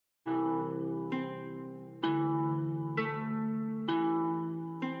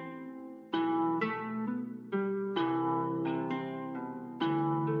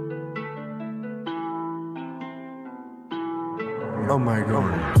Oh my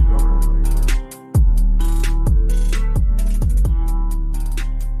God.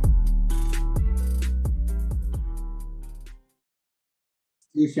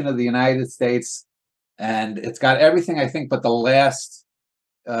 Constitution of the United States, and it's got everything, I think, but the last,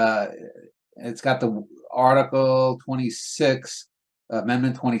 uh, it's got the Article 26,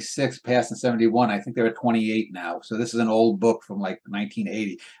 Amendment 26 passed in 71. I think they're at 28 now. So this is an old book from like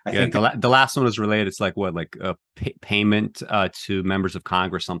 1980. I think the last one was related. It's like what, like a payment to members of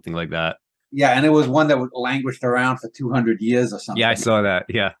Congress, something like that. Yeah, and it was one that languished around for 200 years or something. Yeah, I saw that.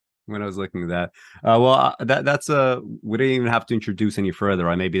 Yeah, when I was looking at that. That's we didn't even have to introduce any further,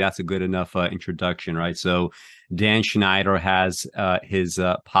 right? Maybe that's a good enough introduction, right? So Dan Schneider has his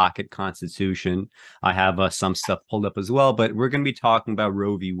pocket constitution. I have some stuff pulled up as well, but we're going to be talking about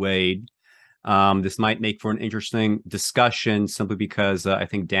Roe v. Wade. This might make for an interesting discussion simply because I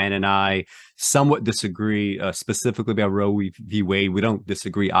think Dan and I somewhat disagree specifically about Roe v. Wade. We don't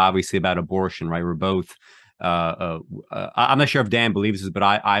disagree, obviously, about abortion, right? We're both I'm not sure if Dan believes this, but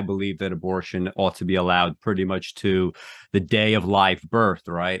I believe that abortion ought to be allowed pretty much to the day of live birth,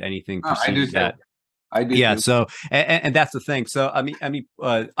 right? Anything precedes that. I do. Yeah. Too. So, and that's the thing. So,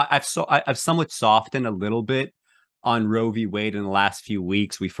 I've somewhat softened a little bit on Roe v. Wade in the last few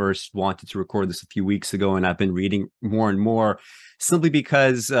weeks. We first wanted to record this a few weeks ago, and I've been reading more and more, simply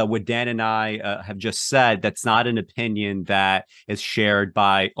because what Dan and I have just said, that's not an opinion that is shared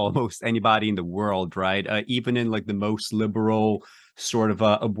by almost anybody in the world, right? Even in like the most liberal sort of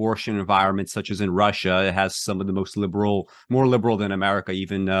abortion environment, such as in Russia, it has some of the most liberal, more liberal than America,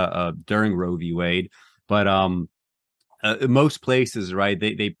 even during Roe v. Wade. But most places, right,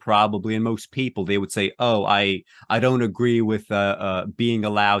 they probably, and most people, they would say, oh, I don't agree with being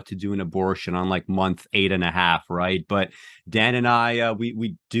allowed to do an abortion on like month 8.5, right? But Dan and I,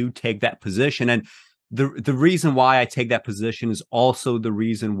 we do take that position. And the reason why I take that position is also the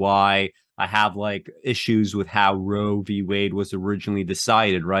reason why I have like issues with how Roe v. Wade was originally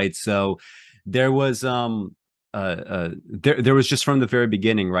decided, right? So there was there was just from the very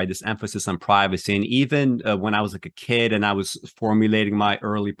beginning, right, this emphasis on privacy. And even when I was like a kid and I was formulating my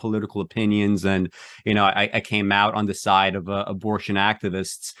early political opinions, and I came out on the side of abortion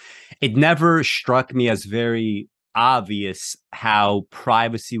activists, it never struck me as very obvious how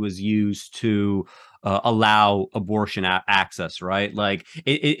privacy was used to allow abortion access, right? Like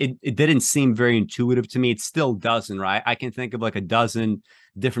it didn't seem very intuitive to me. It still doesn't, right? I can think of like a dozen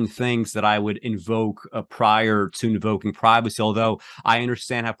different things that I would invoke prior to invoking privacy. Although I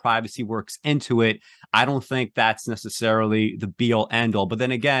understand how privacy works into it, I don't think that's necessarily the be all end all. But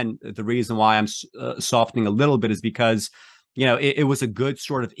then again, the reason why I'm softening a little bit is because it was a good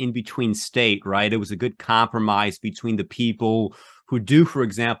sort of in between state, right? It was a good compromise between the people who do, for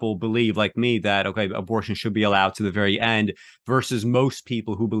example, believe like me that, okay, abortion should be allowed to the very end, versus most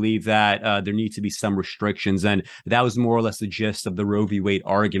people who believe that there need to be some restrictions. And that was more or less the gist of the Roe v. Wade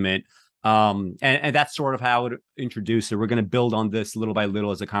argument. And that's sort of how I would introduce it. We're going to build on this little by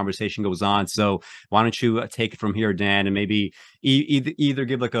little as the conversation goes on. So why don't you take it from here, Dan, and maybe either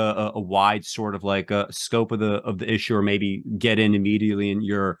give like a wide sort of like a scope of the issue, or maybe get in immediately in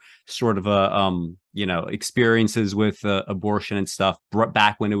your sort of experiences with abortion and stuff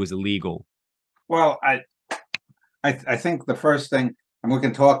back when it was illegal. Well, I think the first thing, and we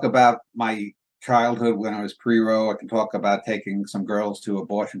can talk about my childhood when I was pre-Roe. I can talk about taking some girls to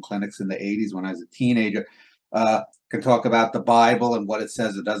abortion clinics in the 80s when I was a teenager. Can talk about the Bible and what it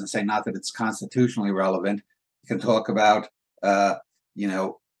says. It doesn't say, not that it's constitutionally relevant. Can talk about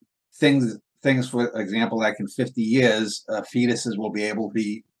things, for example, like in 50 years, fetuses will be able to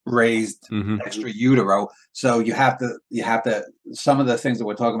be raised extra utero. So you have to some of the things that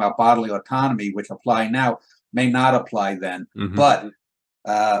we're talking about, bodily autonomy, which apply now, may not apply then. But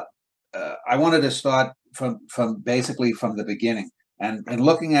I wanted to start from basically from the beginning, and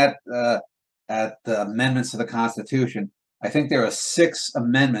looking at the amendments to the Constitution. I think there are 6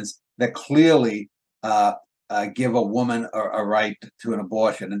 amendments that clearly give a woman a right to an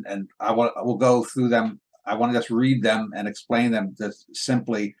abortion, and we'll go through them. I want to just read them and explain them just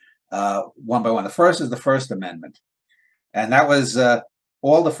simply one by one. The first is the First Amendment, and that was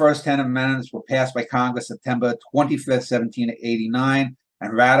all the first 10 amendments were passed by Congress September 25th, 1789.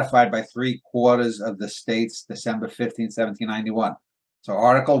 And ratified by 3/4 of the states December 15, 1791. So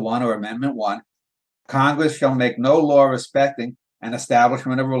Article 1, or Amendment 1, Congress shall make no law respecting an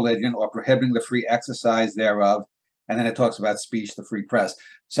establishment of religion or prohibiting the free exercise thereof. And then it talks about speech, the free press.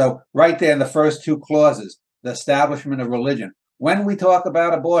 So right there in the first 2 clauses, the establishment of religion. When we talk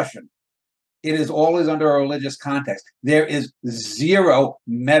about abortion, it is always under a religious context. There is zero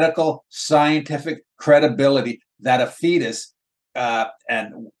medical, scientific credibility that a fetus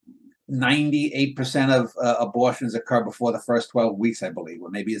and 98% of abortions occur before the first 12 weeks, I believe, or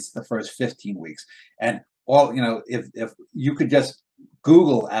maybe it's the first 15 weeks. And all, if you could just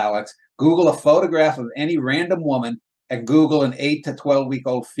Google, Alex, Google a photograph of any random woman and Google an 8 to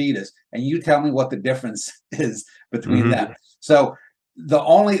 12-week-old fetus, and you tell me what the difference is between them. So the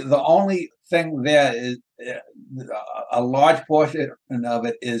only thing there is a large portion of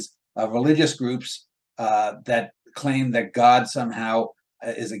it is religious groups that claim that God somehow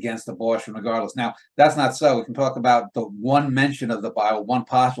is against abortion regardless. Now, that's not so. We can talk about the one mention of the Bible, one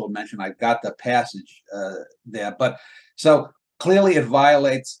possible mention. I've got the passage there. But so clearly it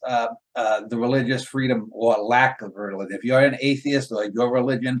violates the religious freedom or lack of religion. If you're an atheist or your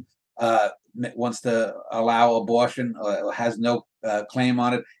religion wants to allow abortion or has no claim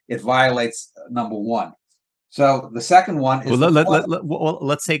on it, it violates number one. So the second one is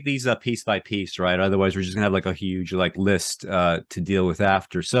let's take these piece by piece, right? Otherwise, we're just gonna have like a huge list to deal with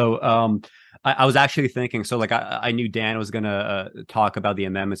after. So I was actually thinking, so like I knew Dan was gonna talk about the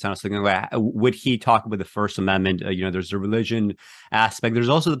amendments, and I was thinking, like, would he talk about the First Amendment? There's the religion aspect. There's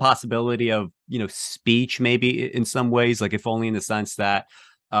also the possibility of speech, maybe in some ways, like if only in the sense that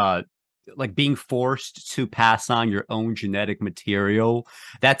like being forced to pass on your own genetic material.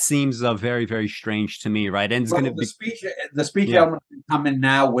 That seems very, very strange to me, right? And it's going to be the speech element come in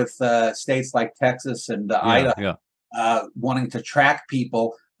now with states like Texas and Idaho wanting to track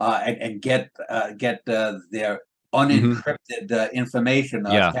people and get their unencrypted information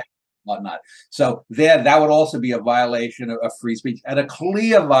and whatnot. So that would also be a violation of free speech, and a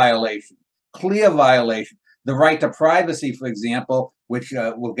clear violation. The right to privacy, for example, which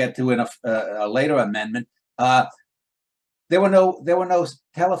we'll get to in a later amendment. There were no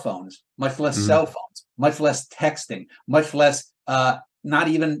telephones, much less cell phones, much less texting, much less not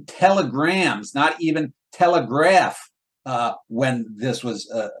even telegrams, not even telegraph when this was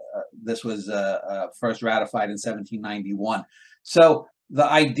first ratified in 1791. So the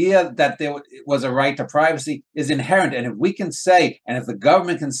idea that there was a right to privacy is inherent. And if we can say, and if the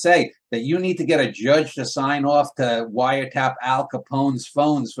government can say that you need to get a judge to sign off to wiretap Al Capone's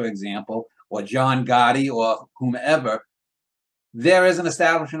phones, for example, or John Gotti or whomever, there is an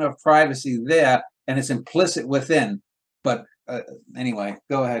establishment of privacy there, and it's implicit within. But anyway,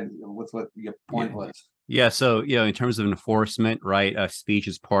 go ahead with what your point was. Yeah, so in terms of enforcement, right? Speech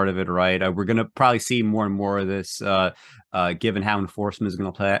is part of it, right? We're going to probably see more and more of this, given how enforcement is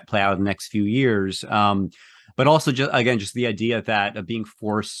going to play out in the next few years. But also, just the idea that being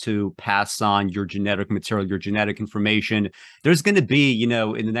forced to pass on your genetic material, your genetic information, there's going to be, in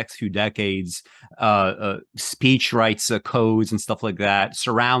the next few decades, speech rights codes and stuff like that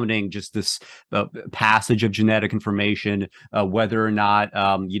surrounding just this passage of genetic information, whether or not,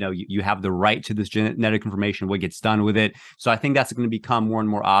 you have the right to this genetic information, what gets done with it. So I think that's going to become more and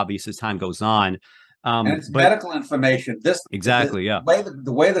more obvious as time goes on. And it's medical information. The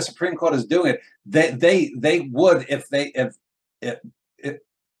way the Supreme Court is doing it, they would if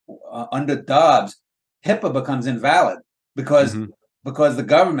under Dobbs, HIPAA becomes invalid because the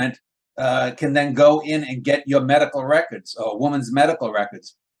government can then go in and get your medical records or a woman's medical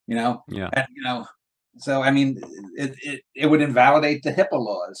records. And, so I mean, it would invalidate the HIPAA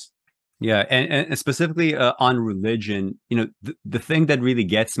laws. Yeah, and specifically on religion, the thing that really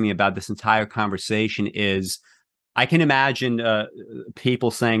gets me about this entire conversation is I can imagine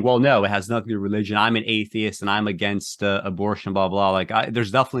people saying, well, no, it has nothing to do with religion. I'm an atheist and I'm against abortion, blah, blah. Like there's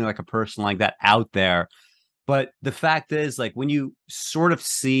definitely like a person like that out there. But the fact is, like, when you sort of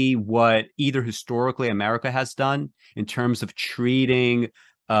see what either historically America has done in terms of treating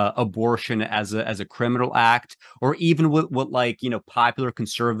abortion as a criminal act, or even what popular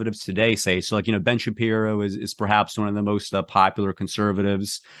conservatives today say. So Ben Shapiro is perhaps one of the most popular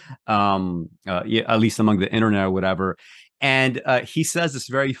conservatives, at least among the internet or whatever. And he says this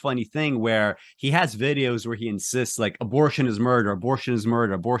very funny thing where he has videos where he insists like abortion is murder, abortion is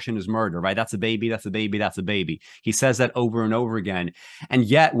murder, abortion is murder, right? That's a baby, that's a baby, that's a baby. He says that over and over again. And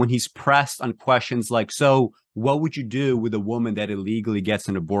yet when he's pressed on questions like, so what would you do with a woman that illegally gets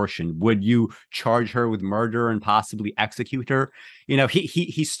an abortion? Would you charge her with murder and possibly execute her?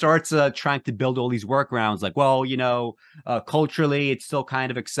 He starts trying to build all these workarounds like, well, culturally it's still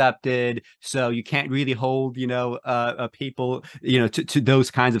kind of accepted, so you can't really hold, people, to those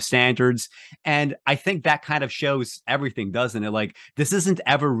kinds of standards. And I think that kind of shows everything, doesn't it? Like, this isn't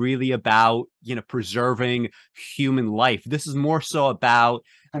ever really about, preserving human life. This is more so about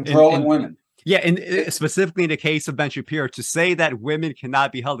controlling women. Yeah, and specifically in the case of Ben Shapiro, to say that women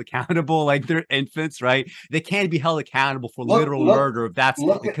cannot be held accountable like they're infants, right? They can't be held accountable for Look, literal look, murder if that's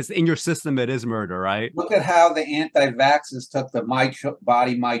look at because in your system it is murder, right? look at how the anti-vaxxers took the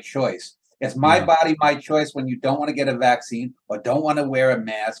body, my choice. It's my Yeah. body, my choice when you don't want to get a vaccine or don't want to wear a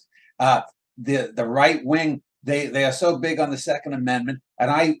mask. The right wing, they are so big on the Second Amendment, and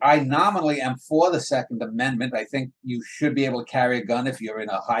I nominally am for the Second Amendment. I think you should be able to carry a gun if you're in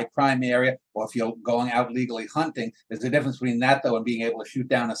a high crime area or if you're going out legally hunting. There's a difference between that, though, and being able to shoot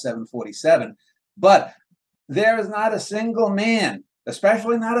down a 747. But there is not a single man,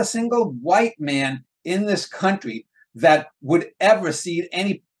 especially not a single white man in this country, that would ever cede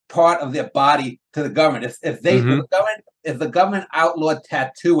any part of their body to the government. If the government outlawed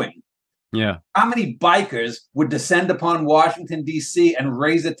tattooing, Yeah. how many bikers would descend upon Washington, D.C. and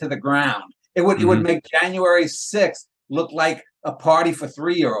raise it to the ground? It would make January 6th look like a party for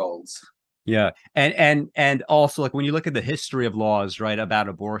 3-year-olds. Yeah. And also, like, when you look at the history of laws, right, about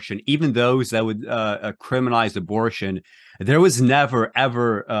abortion, even those that would criminalize abortion, there was never,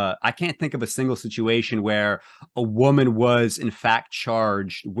 ever, I can't think of a single situation where a woman was in fact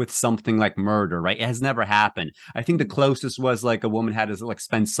charged with something like murder, right? It has never happened. I think the closest was like a woman had to like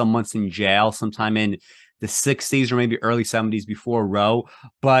spend some months in jail sometime in the 60s or maybe early 70s before Roe,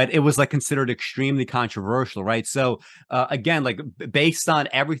 but it was like considered extremely controversial, right? So again, like based on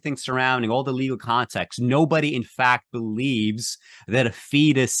everything surrounding all the legal context, nobody in fact believes that a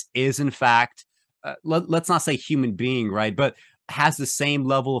fetus is in fact, let's not say human being, right? But has the same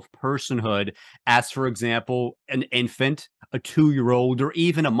level of personhood as, for example, an infant, a 2-year-old, or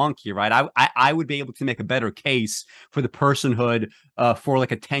even a monkey, right? I would be able to make a better case for the personhood for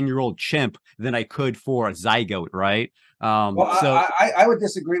like a 10-year-old chimp than I could for a zygote, right? Well, So I would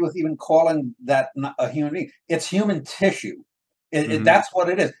disagree with even calling that a human being. It's human tissue. That's what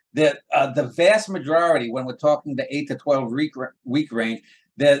it is. The vast majority, when we're talking the 8 to 12 week range,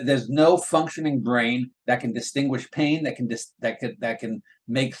 there's no functioning brain that can distinguish pain, that can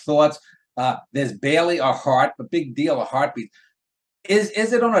make thoughts. There's barely a heart, a big deal, a heartbeat. Is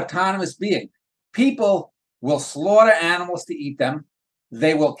it an autonomous being? People will slaughter animals to eat them.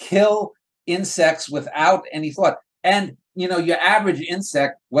 They will kill insects without any thought. And your average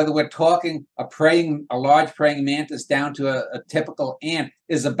insect, whether we're talking a large praying mantis down to a typical ant,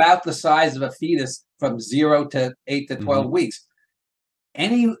 is about the size of a fetus from 0 to 8 to 12 weeks.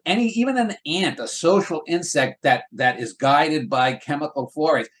 Even an ant, a social insect that is guided by chemical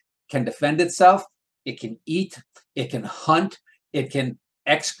forays, can defend itself. It can eat. It can hunt. It can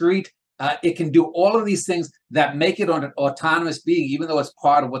excrete. It can do all of these things that make it an autonomous being, even though it's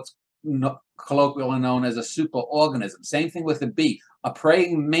part of what's colloquially known as a superorganism. Same thing with the bee. A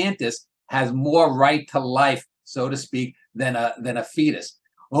praying mantis has more right to life, so to speak, than a fetus.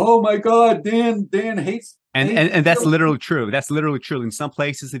 Oh my God, Dan hates. And that's literally true. That's literally true. In some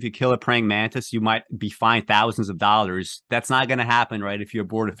places, if you kill a praying mantis, you might be fined thousands of dollars. That's not going to happen, right, if you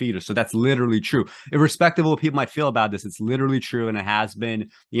abort a fetus. So that's literally true. Irrespective of what people might feel about this, it's literally true, and it has been,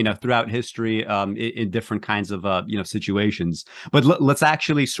 throughout history, in different kinds of, situations. But let's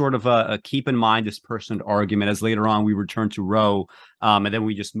actually sort of keep in mind this personhood argument as later on we return to Roe, and then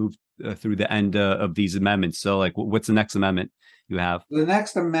we just move through the end of these amendments. So, like, what's the next amendment you have? The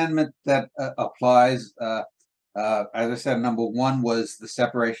next amendment that applies, as I said, number one was the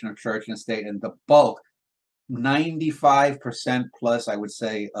separation of church and state, and the bulk, 95% plus, I would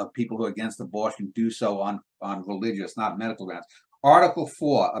say, of people who are against abortion do so on religious, not medical grounds. Article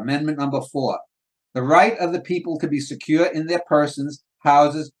 4, Amendment number 4, the right of the people to be secure in their persons,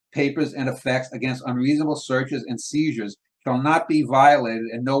 houses, papers, and effects against unreasonable searches and seizures shall not be violated,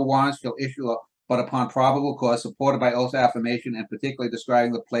 and no warrants shall issue but upon probable cause, supported by oath affirmation, and particularly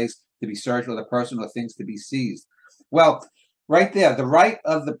describing the place to be searched or the person or things to be seized. Well, right there, the right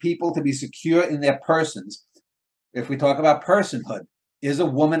of the people to be secure in their persons. If we talk about personhood, is a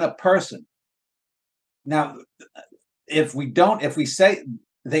woman a person? Now, if we say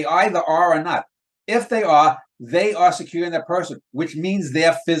they either are or not, if they are secure in their person, which means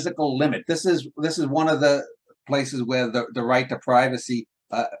their physical limit. This is one of the places where the right to privacy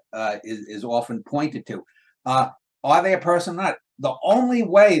is often pointed to. Are they a person or not? The only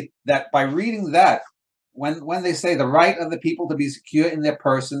way that by reading that, when they say the right of the people to be secure in their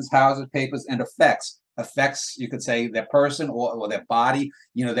persons, houses, papers, and effects, you could say their person or their body,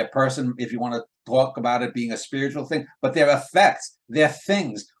 their person, if you want to talk about it being a spiritual thing, but their effects, their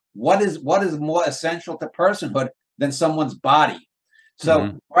things. What is more essential to personhood than someone's body?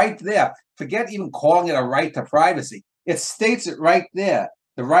 So right there, forget even calling it a right to privacy. It states it right there.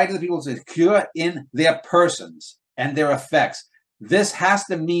 The right of the people to secure in their persons and their effects. This has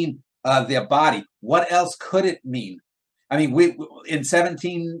to mean their body. What else could it mean? I mean, we in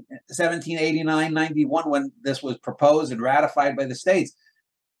 1789, 91, when this was proposed and ratified by the states,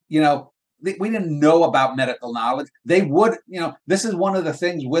 we didn't know about medical knowledge. They would, this is one of the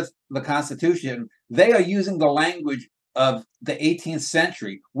things with the Constitution. They are using the language of the 18th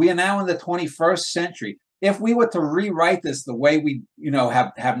century. We are now in the 21st century. If we were to rewrite this the way we,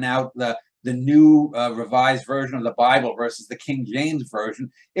 have now the new revised version of the Bible versus the King James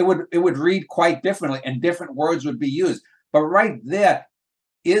version, it would read quite differently, and different words would be used. But right there,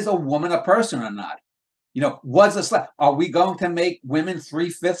 is a woman a person or not? Was a slave? Are we going to make women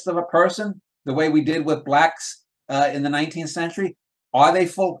 3/5 of a person the way we did with blacks in the 19th century? Are they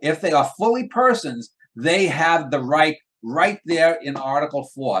full? If they are fully persons, they have the right there in Article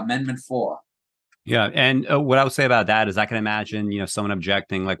 4, Amendment 4. Yeah. And what I would say about that is I can imagine, someone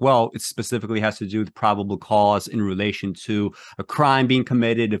objecting like, well, it specifically has to do with probable cause in relation to a crime being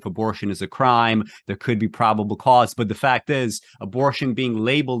committed. If abortion is a crime, there could be probable cause. But the fact is, abortion being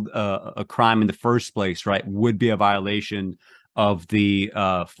labeled a crime in the first place, right, would be a violation of the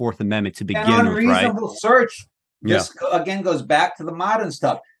Fourth Amendment to begin with, right? Unreasonable search. This again goes back to the modern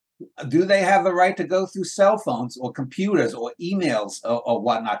stuff. Do they have the right to go through cell phones or computers or emails or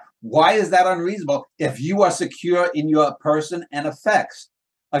whatnot? Why is that unreasonable if you are secure in your person and effects?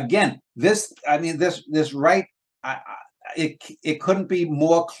 Again, this right, it couldn't be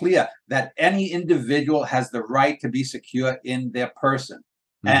more clear that any individual has the right to be secure in their person.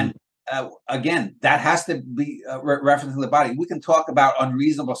 Mm-hmm. And again, that has to be referencing the body. We can talk about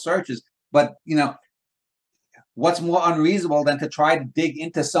unreasonable searches, but what's more unreasonable than to try to dig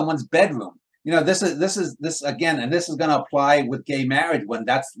into someone's bedroom? This again, and this is going to apply with gay marriage when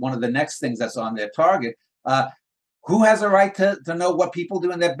that's one of the next things that's on their target. Who has a right to know what people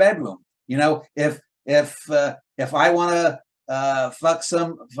do in their bedroom? If I want to fuck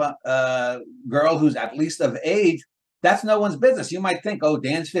some girl who's at least of age, that's no one's business. You might think, oh,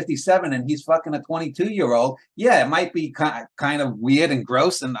 Dan's 57 and he's fucking a 22-year-old. Yeah, it might be kind of weird and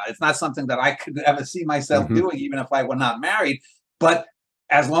gross, and it's not something that I could ever see myself doing, even if I were not married. But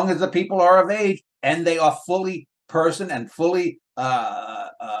as long as the people are of age and they are fully person and fully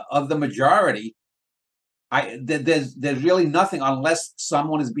of the majority, there's really nothing, unless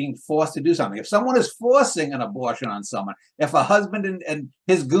someone is being forced to do something. If someone is forcing an abortion on someone, if a husband and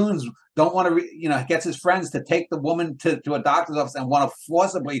his goons don't want to, gets his friends to take the woman to a doctor's office and want to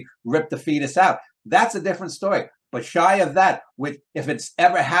forcibly rip the fetus out, that's a different story. But shy of that, if it's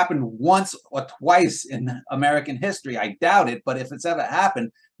ever happened once or twice in American history, I doubt it, but if it's ever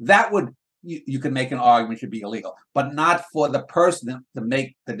happened, that would, you could make an argument should be illegal, but not for the person to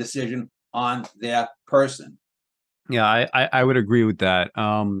make the decision on their person. Yeah, I would agree with that.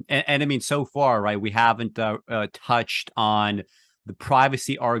 And I mean, so far, right, we haven't touched on the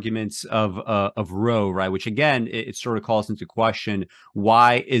privacy arguments of Roe, right? Which again, it sort of calls into question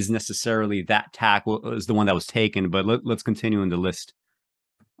why is necessarily that tack is the one that was taken. But let's continue in the list.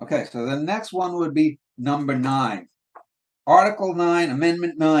 Okay, so the next one would be number 9, Article 9,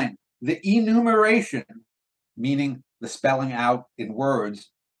 Amendment 9, the enumeration, meaning the spelling out in words,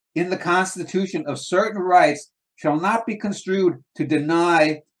 in the Constitution of certain rights shall not be construed to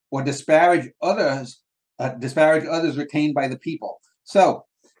deny or disparage others retained by the people. So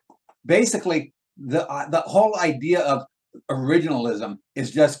basically, the whole idea of originalism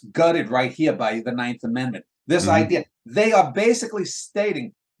is just gutted right here by the 9th Amendment. This idea, they are basically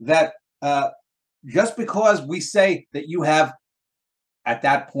stating that just because we say that you have, at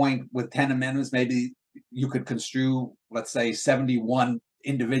that point with 10 amendments, maybe you could construe, let's say, 71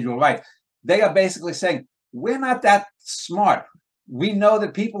 individual rights. They are basically saying, we're not that smart. We know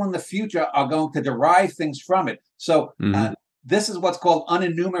that people in the future are going to derive things from it. So this is what's called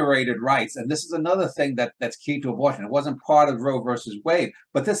unenumerated rights. And this is another thing that's key to abortion. It wasn't part of Roe versus Wade,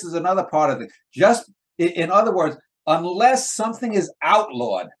 but this is another part of it. Just in other words, unless something is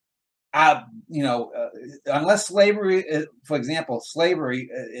outlawed, unless slavery, for example, slavery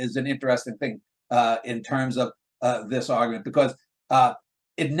is an interesting thing in terms of this argument, because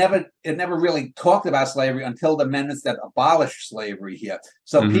it never really talked about slavery until the amendments that abolished slavery here.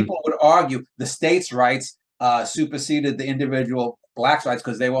 So people would argue the states' rights superseded the individual blacks' rights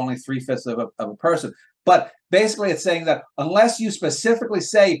because they were only 3/5 of a person. But basically, it's saying that unless you specifically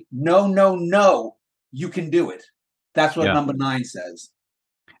say no, no, no, you can do it. That's what number 9 says.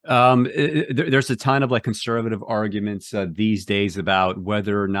 There's a ton of like conservative arguments these days about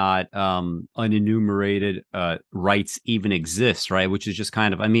whether or not unenumerated rights even exist, right? Which is just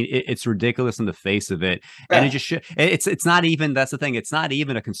kind of, I mean, it's ridiculous in the face of it, and it Yeah. just it's not even, that's the thing. It's not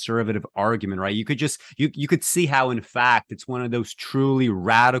even a conservative argument, right? You could just you could see how, in fact, it's one of those truly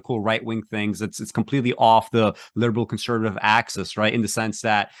radical right wing things. It's completely off the liberal conservative axis, right? In the sense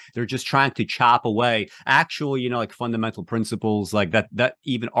that they're just trying to chop away actual, like fundamental principles like that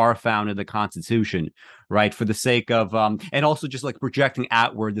even are found in the Constitution, right? For the sake of and also just like projecting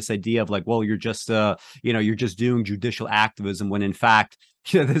outward this idea of like, well, you're just you're just doing judicial activism, when in fact,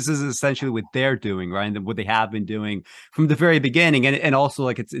 this is essentially what they're doing, right? And what they have been doing from the very beginning. And also,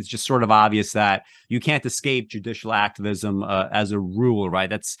 like, it's just sort of obvious that you can't escape judicial activism as a rule, right?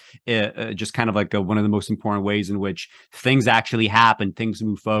 That's just kind of like one of the most important ways in which things actually happen, things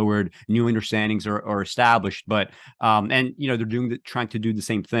move forward, new understandings are established. But and they're trying to do the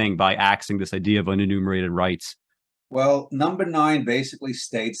same thing by axing this idea of unenumerated rights. Well, number 9 basically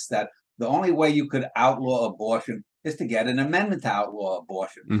states that the only way you could outlaw abortion is to get an amendment to outlaw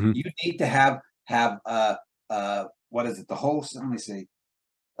abortion. Mm-hmm. You need to have what is it? The whole, let me see,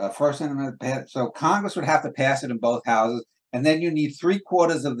 First Amendment. So Congress would have to pass it in both houses, and then you need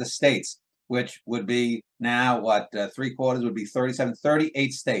 3/4 of the states, which would be now what 3/4 would be 37,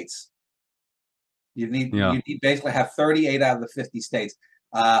 38 states. Yeah. You need basically have 38 out of the 50 states,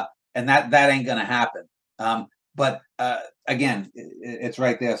 and that ain't going to happen. But again, it's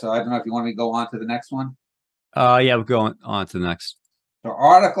right there. So I don't know if you want me to go on to the next one. Yeah, we're going on to the next. So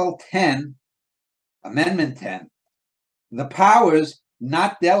Article 10, Amendment 10, the powers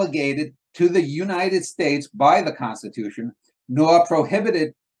not delegated to the United States by the Constitution, nor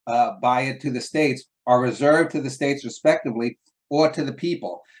prohibited by it to the states, are reserved to the states respectively or to the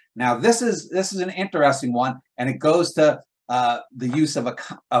people. Now, this is an interesting one, and it goes to the use of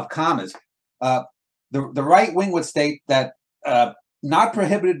commas. The right wing would state that not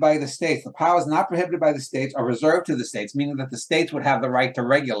prohibited by the states, the powers not prohibited by the states are reserved to the states, meaning that the states would have the right to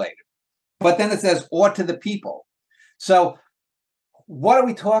regulate it. But then it says, or to the people. So what are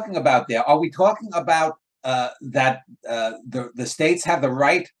we talking about there? Are we talking about that the states have the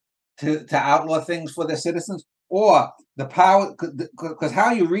right to outlaw things for their citizens, or the power? Because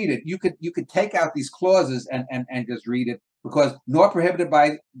how you read it, you could take out these clauses and just read it, because nor prohibited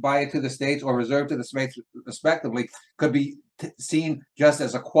by it to the states or reserved to the states respectively could be seen just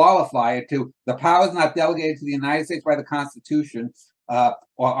as a qualifier to the powers not delegated to the United States by the Constitution or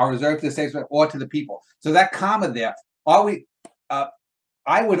are reserved to the states or to the people. So that comma there, are we?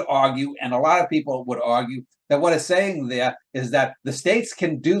 I would argue, and a lot of people would argue, that what it's saying there is that the states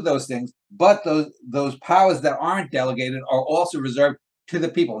can do those things, but those powers that aren't delegated are also reserved to the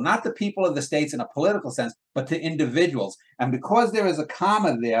people, not the people of the states in a political sense, but to individuals. And because there is a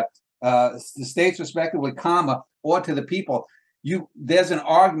comma there, the states respectively, comma, or to the people, there's an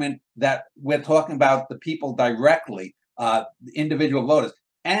argument that we're talking about the people directly, individual voters.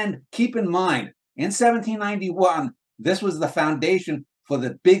 And keep in mind, in 1791, this was the foundation for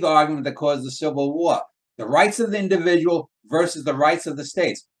the big argument that caused the Civil War: the rights of the individual versus the rights of the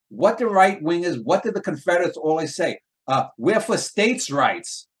states. What the right wingers, what did the Confederates always say? We're for states'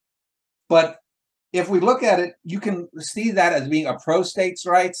 rights. But if we look at it, you can see that as being a pro-states'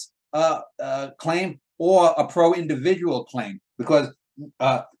 rights claim or a pro-individual claim, because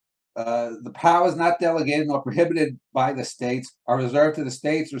the powers not delegated nor prohibited by the states are reserved to the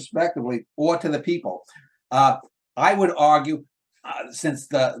states respectively or to the people. I would argue, since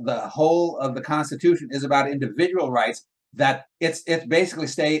the whole of the Constitution is about individual rights, that it's basically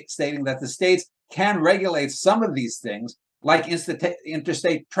stating that the states can regulate some of these things, like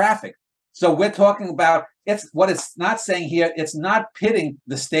interstate traffic. So we're talking about, what it's not saying here. It's not pitting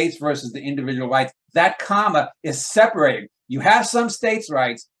the states versus the individual rights. That comma is separating. You have some states'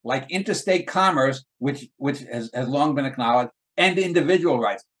 rights, like interstate commerce, which has long been acknowledged, and individual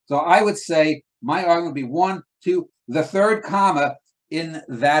rights. So I would say my argument would be 1, 2. The third comma in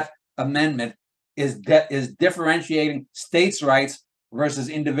that amendment is differentiating states' rights versus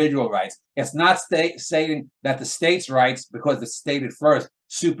individual rights. It's not stating that the states' rights, because it's stated first,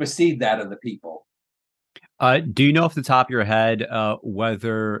 supersede that of the people. Do you know off the top of your head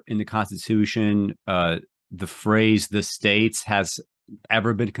whether in the Constitution the phrase "the states" has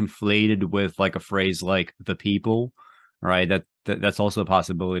ever been conflated with like a phrase like "the people"? Right, that's also a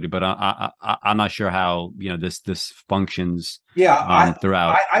possibility, but I'm not sure how this functions. Yeah,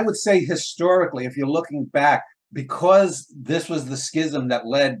 throughout. I would say historically, if you're looking back, because this was the schism that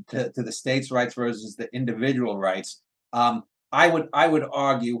led to the states' rights versus the individual rights. I would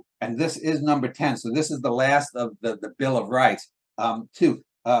argue, and this is number 10, so this is the last of the Bill of Rights. 2,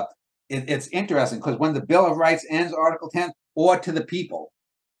 it's interesting because when the Bill of Rights ends, Article 10, or to the people,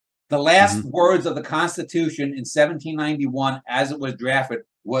 the last words of the Constitution in 1791, as it was drafted,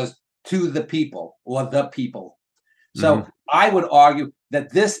 was to the people or the people. So I would argue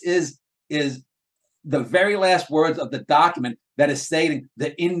that this is the very last words of the document that is stating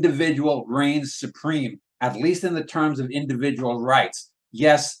the individual reigns supreme, at least in the terms of individual rights.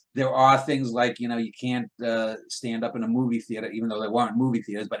 Yes, there are things like, you can't stand up in a movie theater, even though there weren't movie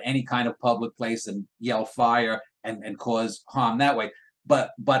theaters, but any kind of public place and yell fire and cause harm that way.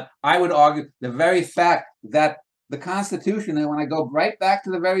 But I would argue the very fact that the Constitution, and when I go right back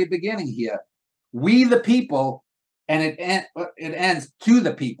to the very beginning here, we the people, and it ends to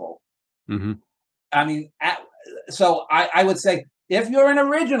the people. I mean, so I would say if you're an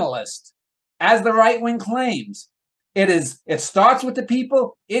originalist, as the right wing claims, it starts with the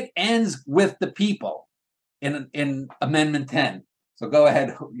people, it ends with the people in Amendment 10. So go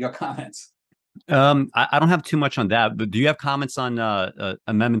ahead, your comments. I don't have too much on that, but do you have comments on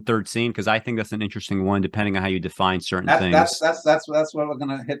Amendment 13? Because I think that's an interesting one, depending on how you define certain things. That's what we're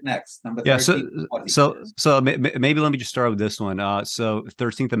going to hit next. Number 13. So maybe let me just start with this one. So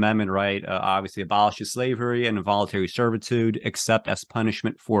 13th Amendment, right? Obviously abolishes slavery and involuntary servitude, except as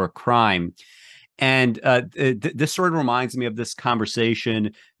punishment for a crime. And this sort of reminds me of this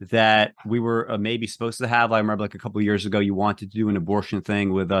conversation that we were maybe supposed to have. I remember like a couple of years ago, you wanted to do an abortion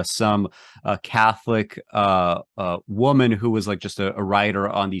thing with some Catholic woman who was like just a writer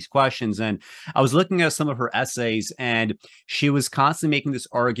on these questions. And I was looking at some of her essays, and she was constantly making this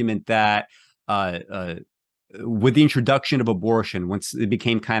argument that with the introduction of abortion, once it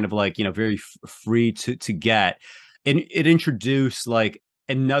became kind of like, very free to get, it introduced like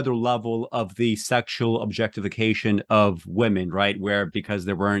another level of the sexual objectification of women, right? Where because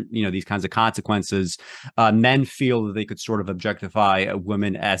there weren't, these kinds of consequences, men feel that they could sort of objectify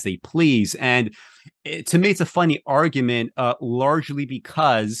women as they please. And to me, it's a funny argument, largely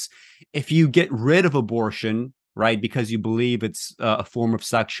because if you get rid of abortion, right, because you believe it's a form of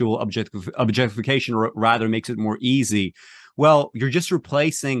sexual objectification, or rather makes it more easy, well, you're just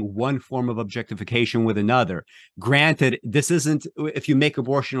replacing one form of objectification with another. Granted, this isn't, if you make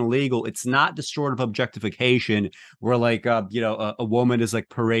abortion illegal, it's not the sort of objectification where like, a woman is like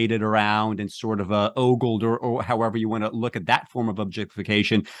paraded around and sort of ogled or however you want to look at that form of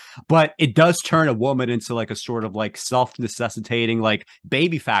objectification. But it does turn a woman into like a sort of like self-necessitating like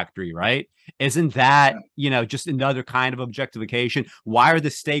baby factory, right? Isn't that, just another kind of objectification? Why are the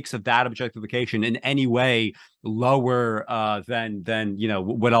stakes of that objectification in any way lower than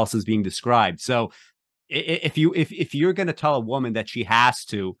what else is being described? So if you're going to tell a woman that she has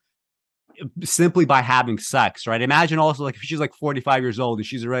to simply by having sex, right? Imagine also like if she's like 45 years old and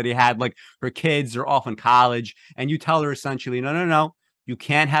she's already had like her kids are off in college, and you tell her essentially, no, you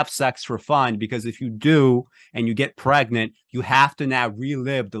can't have sex for fun, because if you do and you get pregnant, you have to now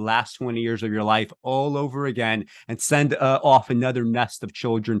relive the last 20 years of your life all over again and send off another nest of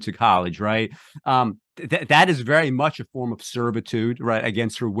children to college, right? That is very much a form of servitude, right,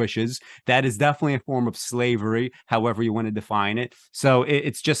 against her wishes. That is definitely a form of slavery, however you want to define it. So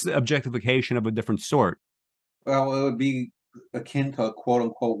it's just objectification of a different sort. Well, it would be akin to quote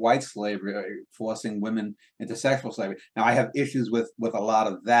unquote white slavery, forcing women into sexual slavery. Now, I have issues with a lot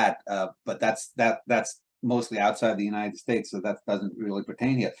of that, but that's mostly outside the United States, so that doesn't really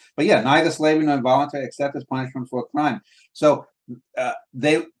pertain here. But yeah, neither slavery nor involuntary except as punishment for a crime. So a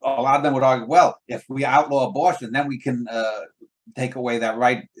lot of them would argue, well, if we outlaw abortion, then we can take away that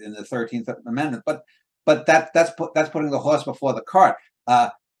right in the 13th Amendment. But that's putting the horse before the cart.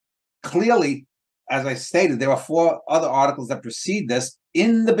 Clearly, as I stated, there are 4 other articles that precede this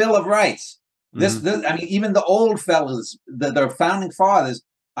in the Bill of Rights. This I mean, even the old fellas, the founding fathers,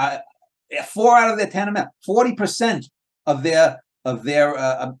 4 out of their 10 amendments, 40% of their Bill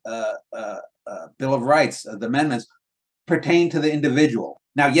of Rights, the amendments, pertain to the individual.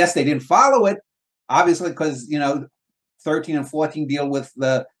 Now, yes, they didn't follow it, obviously, because 13 and 14 deal with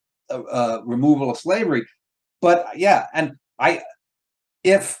the removal of slavery. But yeah, and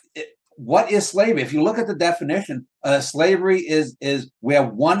what is slavery? If you look at the definition, slavery is where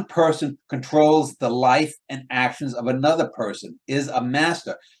one person controls the life and actions of another person, is a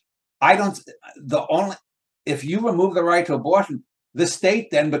master. If you remove the right to abortion, the state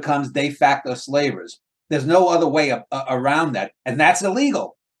then becomes de facto slavers. There's no other way around that, and that's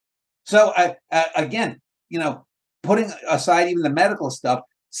illegal. So again, putting aside even the medical stuff,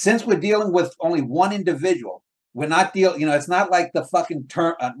 since we're dealing with only one individual, we're not dealing. It's not like the fucking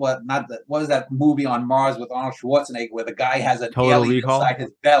what is that movie on Mars with Arnold Schwarzenegger where the guy has an alien inside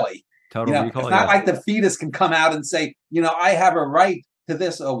his belly. Total Recall. It's not like the fetus can come out and say, I have a right to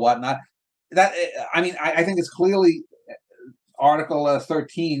this or whatnot. That I mean, I think it's clearly Article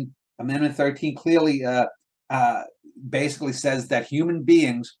 13, Amendment 13, clearly basically says that human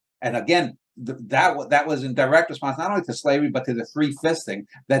beings, and again, that was in direct response not only to slavery but to the three-fisting,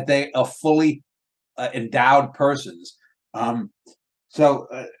 that they are fully endowed persons. So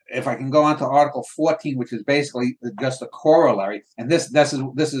if I can go on to Article 14, which is basically just a corollary, and this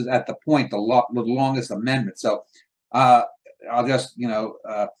is at the point the longest amendment. So I'll just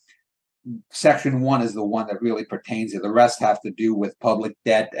Section 1 is the one that really pertains here. The rest have to do with public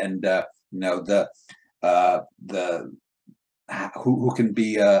debt and who can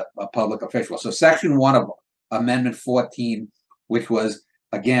be a public official. So Section 1 of Amendment 14, which was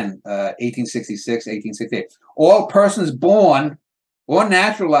again 1866, 1868, all persons born or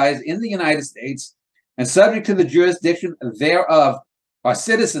naturalized in the United States and subject to the jurisdiction thereof are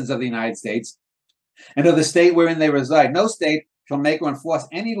citizens of the United States and of the state wherein they reside. No state shall make or enforce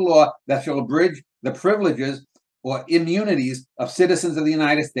any law that shall abridge the privileges or immunities of citizens of the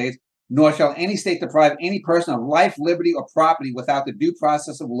United States, nor shall any state deprive any person of life, liberty, or property without the due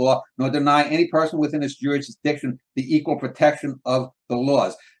process of law, nor deny any person within its jurisdiction the equal protection of the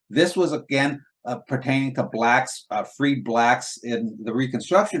laws. This was, again, pertaining to blacks, freed blacks in the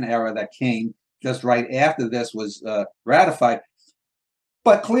Reconstruction era that came just right after this was ratified.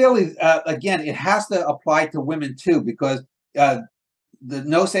 But clearly, again, it has to apply to women too, because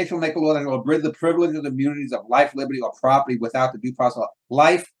no state shall make a law that will abridge the privileges and immunities of life, liberty, or property without the due process of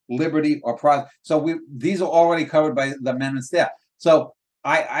life, liberty, or property. So these are already covered by the amendments there. So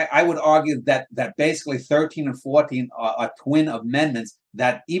I would argue that basically 13 and 14 are twin amendments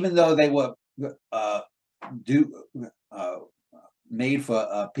that, even though they were made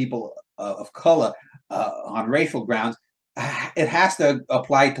for people of color on racial grounds, it has to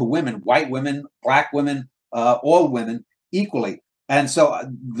apply to women, white women, black women, all women equally. And so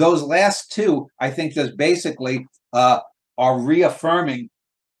those last two, I think, just basically are reaffirming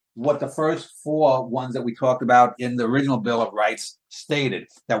what the first four ones that we talked about in the original Bill of Rights stated,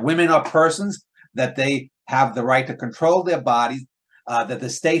 that women are persons, that they have the right to control their bodies, that the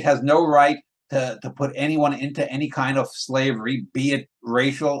state has no right to put anyone into any kind of slavery, be it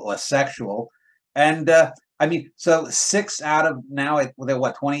racial or sexual. And I mean, so 6 out of now, there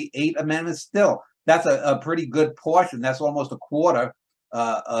what, 28 amendments still. That's a pretty good portion. That's almost a quarter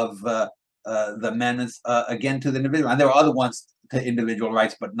of the amendments, again, to the individual. And there are other ones to individual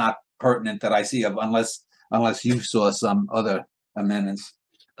rights, but not pertinent that I see of, unless you saw some other amendments.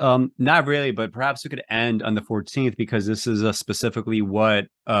 Not really, but perhaps we could end on the 14th, because this is specifically what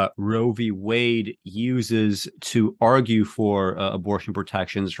Roe v. Wade uses to argue for abortion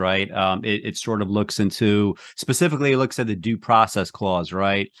protections, right? It sort of looks at the due process clause,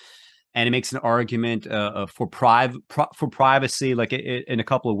 right? And it makes an argument for privacy, like in a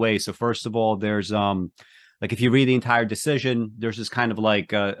couple of ways. So first of all, there's like, if you read the entire decision, there's this kind of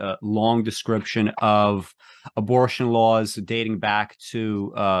like a long description of abortion laws dating back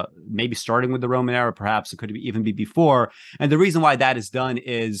to maybe starting with the Roman era, perhaps it could even be before. And the reason why that is done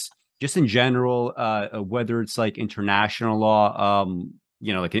is just in general, whether it's like international law,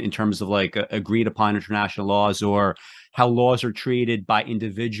 like in terms of like agreed upon international laws, or how laws are treated by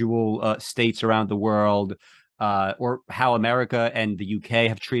individual states around the world, or how America and the UK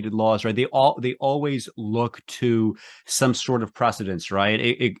have treated laws, right? They always look to some sort of precedence,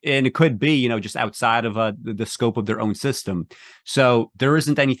 right? And it could be, just outside of the scope of their own system. So there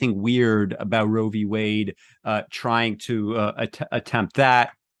isn't anything weird about Roe v. Wade trying to attempt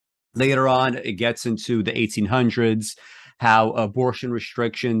that. Later on, it gets into the 1800s, how abortion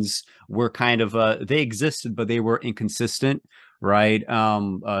restrictions were kind of they existed, but they were inconsistent, right?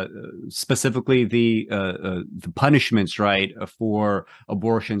 Specifically, the punishments, right, for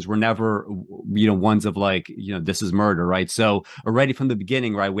abortions were never, ones of like, this is murder, right? So already from the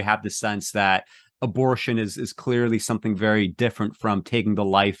beginning, right, we have the sense that abortion is clearly something very different from taking the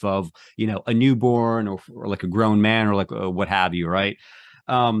life of, a newborn or like a grown man, or like what have you, right?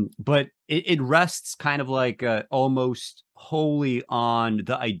 But it rests kind of like almost wholly on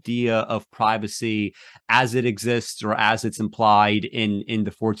the idea of privacy as it exists, or as it's implied in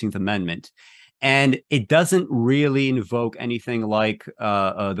the 14th Amendment. And it doesn't really invoke anything like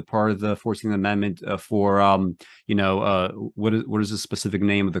the part of the 14th Amendment for, what is the specific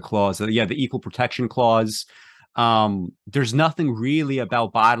name of the clause? The Equal Protection Clause. There's nothing really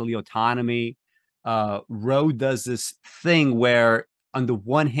about bodily autonomy. Roe does this thing where, on the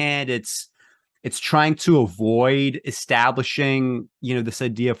one hand, it's it's trying to avoid establishing, this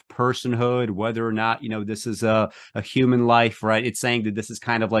idea of personhood, whether or not, this is a human life, right? It's saying that this is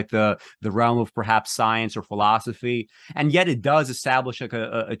kind of like the realm of perhaps science or philosophy. And yet it does establish like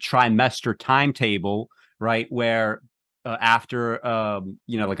a trimester timetable, right? Where after,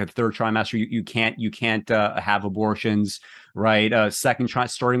 like a third trimester, you can't have abortions, right?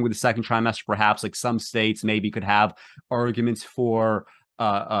 Starting with the second trimester, perhaps like some states maybe could have arguments for,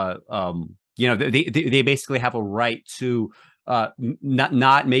 they basically have a right to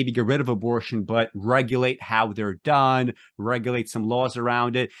not maybe get rid of abortion, but regulate how they're done, regulate some laws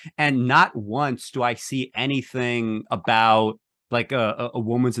around it. And not once do I see anything about like a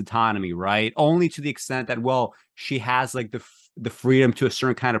woman's autonomy, right? Only to the extent that, well, she has like the freedom to a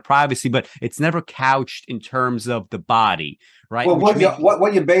certain kind of privacy, but it's never couched in terms of the body, right? Well,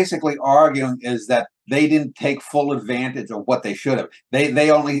 what you're basically arguing is that they didn't take full advantage of what they should have. They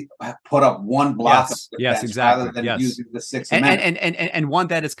only put up one block of defense exactly. rather than using the Sixth Amendment. And one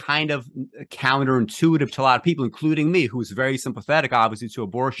that is kind of counterintuitive to a lot of people, including me, who's very sympathetic, obviously, to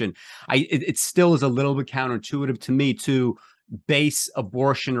abortion. It still is a little bit counterintuitive to me to base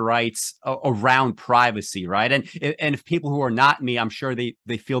abortion rights around privacy, right? And if people who are not me, I'm sure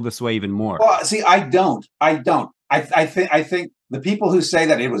they feel this way even more. Well, see, I don't. I think the people who say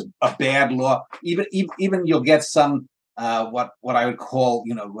that it was a bad law, even you'll get some what I would call,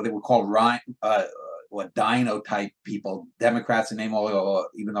 what they would call dino type people, Democrats, and name all, or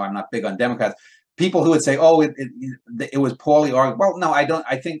even though I'm not big on Democrats, people who would say, "Oh, it was poorly argued." Well, no, I don't.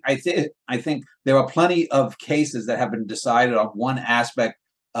 I think there are plenty of cases that have been decided on one aspect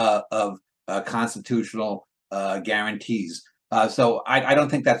of constitutional guarantees. So I don't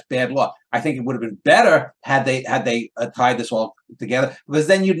think that's bad law. I think it would have been better had they tied this all together, because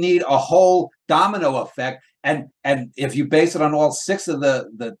then you'd need a whole domino effect. And if you base it on all six of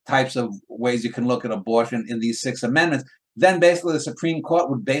the types of ways you can look at abortion in these six amendments, then basically the Supreme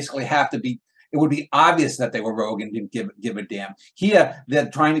Court would basically have to be. It would be obvious that they were rogue and didn't give a damn. Here, they're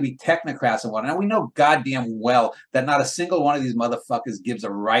trying to be technocrats and whatnot. We know goddamn well that not a single one of these motherfuckers gives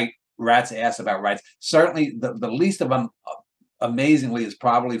a rat's ass about rights. Certainly, the least of them, amazingly, is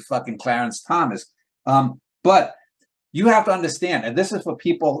probably fucking Clarence Thomas. But you have to understand, and this is for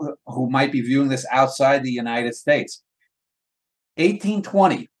people who might be viewing this outside the United States.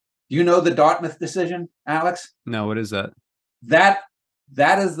 1820. Do you know the Dartmouth decision, Alex? No, what is that? That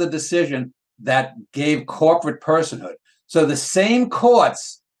is the decision that gave corporate personhood. So the same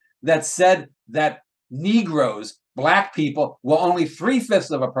courts that said that Negroes, black people, were only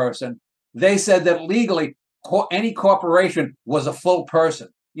 3/5 of a person, they said that legally any corporation was a full person.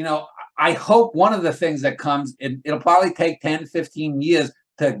 I hope one of the things that comes, it'll probably take 10, 15 years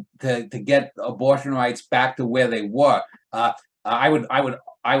to get abortion rights back to where they were. I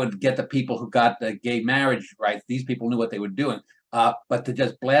would get the people who got the gay marriage rights. These people knew what they were doing. But to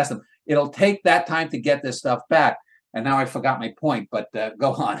just blast them, it'll take that time to get this stuff back. And now I forgot my point, but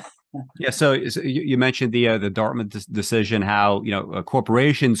go on. Yeah. So you mentioned the Dartmouth decision, how,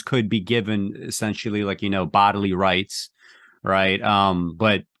 corporations could be given essentially like, bodily rights. Right.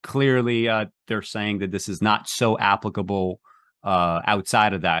 But clearly they're saying that this is not so applicable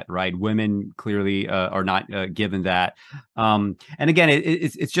outside of that. Right. Women clearly are not given that. And again,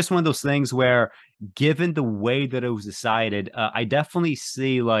 it's just one of those things where, given the way that it was decided, I definitely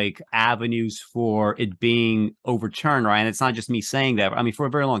see like avenues for it being overturned, right? And it's not just me saying that. I mean, for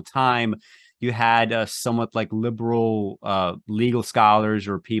a very long time, you had somewhat like liberal legal scholars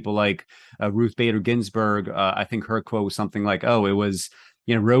or people like Ruth Bader Ginsburg. I think her quote was something like, "Oh, it was,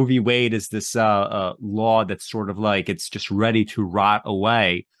 Roe v. Wade is this law that's sort of like it's just ready to rot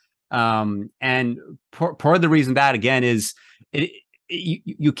away." And part of the reason that, again, is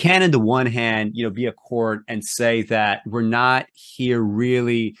you can, on the one hand, be a court and say that we're not here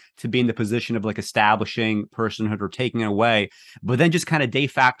really to be in the position of like establishing personhood or taking it away, but then just kind of de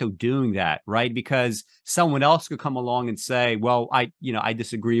facto doing that, right? Because someone else could come along and say, well, I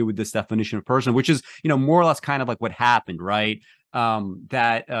disagree with this definition of person, which is, more or less kind of like what happened, right?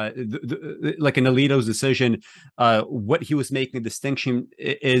 That like in Alito's decision, what he was making a distinction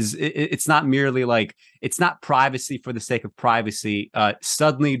is it's not merely like, it's not privacy for the sake of privacy.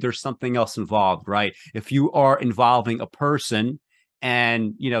 Suddenly there's something else involved, right? If you are involving a person,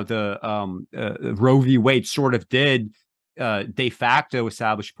 and the Roe v. Wade sort of did de facto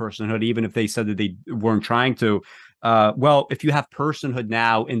establish personhood, even if they said that they weren't trying to. Well, if you have personhood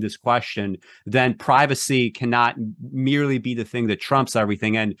now in this question, then privacy cannot merely be the thing that trumps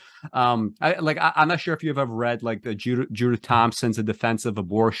everything. And I'm not sure if you've ever read like the Judith Thompson's A Defense of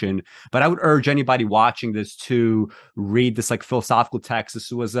Abortion, but I would urge anybody watching this to read this like philosophical text.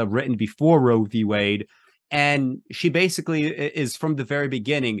 This was written before Roe v. Wade. And she basically is from the very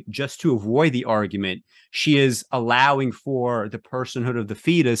beginning, just to avoid the argument, she is allowing for the personhood of the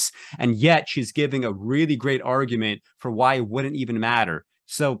fetus, and yet she's giving a really great argument for why it wouldn't even matter.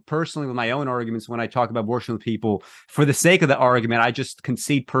 So personally, with my own arguments, when I talk about abortion with people, for the sake of the argument, I just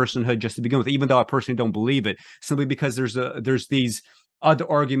concede personhood just to begin with, even though I personally don't believe it, simply because there's these other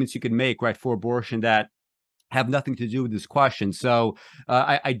arguments you can make, right, for abortion that have nothing to do with this question. So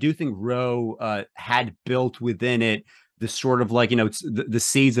I do think Roe had built within it the sort of like, it's the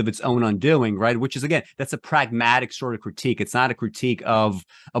seeds of its own undoing, right? Which is, again, that's a pragmatic sort of critique. It's not a critique of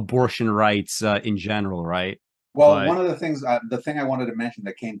abortion rights in general, right? Well, one of the things, the thing I wanted to mention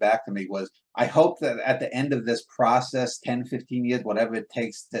that came back to me was, I hope that at the end of this process, 10, 15 years, whatever it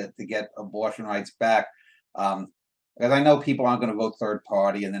takes to get abortion rights back, because I know people aren't going to vote third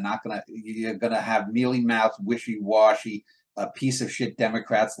party, and you're going to have mealy-mouthed, wishy-washy, piece of shit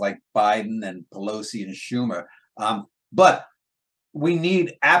Democrats like Biden and Pelosi and Schumer. But we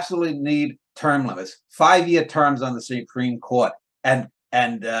absolutely need term limits, 5-year terms on the Supreme Court, and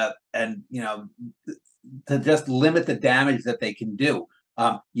to just limit the damage that they can do.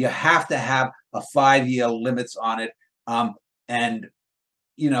 You have to have a 5-year limits on it. And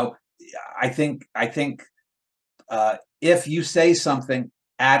I think if you say something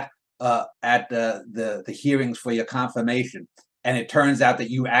at the hearings for your confirmation, and it turns out that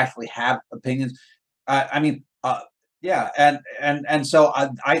you actually have opinions, so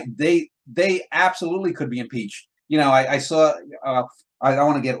they absolutely could be impeached. I saw. I don't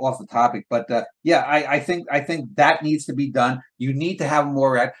want to get off the topic, but I think that needs to be done. You need to have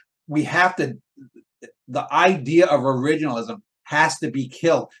more. We have to. The idea of originalism has to be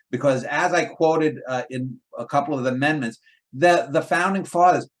killed, because, as I quoted in a couple of the amendments, the founding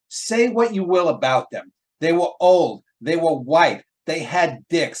fathers, say what you will about them, they were old, they were white, they had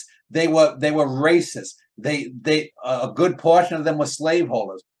dicks, they were racist, they a good portion of them were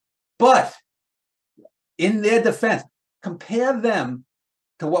slaveholders, but in their defense, compare them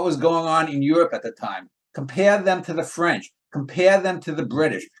to what was going on in Europe at the time, compare them to the French, compare them to the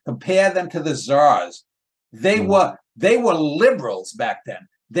British, compare them to the czars. They were liberals back then.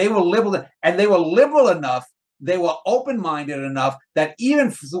 They were liberal, and they were liberal enough, they were open-minded enough that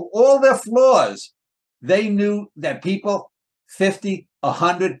even through all their flaws, they knew that people 50,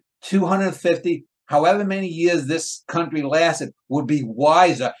 100, 250, however many years this country lasted, would be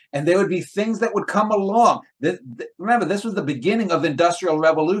wiser, and there would be things that would come along. Remember, this was the beginning of the Industrial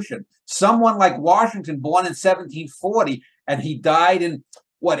Revolution. Someone like Washington, born in 1740, and he died in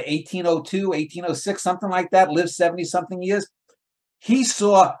 1802, 1806, something like that, lived 70-something years. He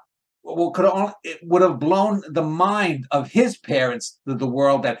saw it would have blown the mind of his parents to the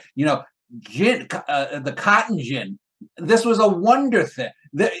world that, gin, the cotton gin, this was a wonder thing.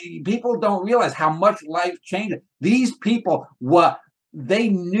 People don't realize how much life changed. These people they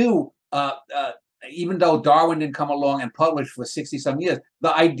knew, even though Darwin didn't come along and publish for 60-some years,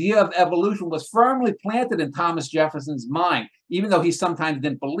 the idea of evolution was firmly planted in Thomas Jefferson's mind, even though he sometimes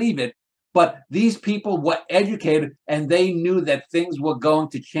didn't believe it. But these people were educated, and they knew that things were going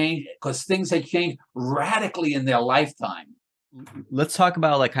to change, because things had changed radically in their lifetime. Let's talk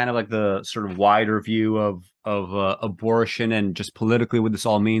about the sort of wider view of abortion and just politically what this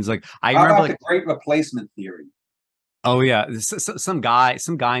all means. I remember the Great Replacement theory. Oh yeah, some guy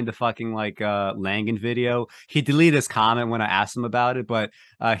in the fucking Langan video, he deleted his comment when I asked him about it, but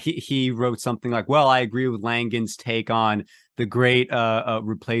he wrote something like, "Well, I agree with Langan's take on the Great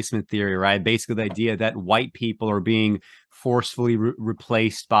Replacement theory, right? Basically, the idea that white people are being forcefully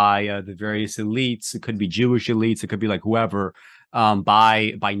replaced by the various elites. It could be Jewish elites, it could be whoever."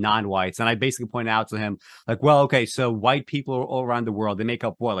 By non-whites. And I basically pointed out to him, well, okay, so white people are all around the world. They make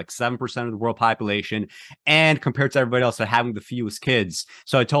up 7% of the world population, and compared to everybody else, they're having the fewest kids.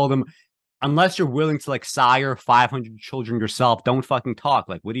 So I told him, unless you're willing to sire 500 children yourself, don't fucking talk.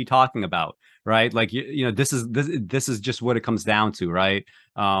 What are you talking about? Right? This is just what it comes down to, right?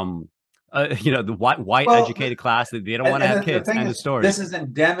 The white educated class, they don't want to have kids. End of story. This is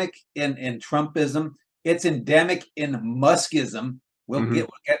endemic in Trumpism. It's endemic in Muskism. We'll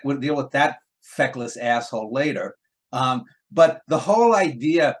deal with that feckless asshole later. But the whole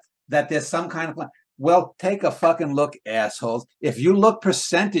idea that there's some kind of, well, take a fucking look, assholes. If you look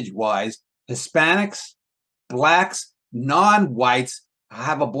percentage-wise, Hispanics, blacks, non-whites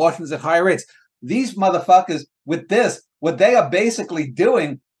have abortions at higher rates. these motherfuckers with this, what they are basically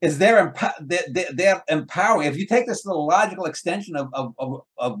doing is they're empowering. If you take this to the logical extension of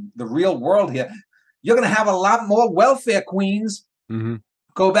the real world here, you're going to have a lot more welfare queens.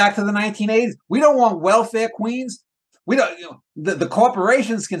 Go back to the 1980s. We don't want welfare queens. We don't. The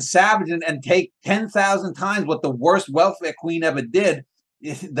corporations can savage and take 10,000 times what the worst welfare queen ever did,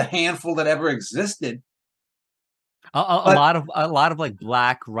 the handful that ever existed. A lot of like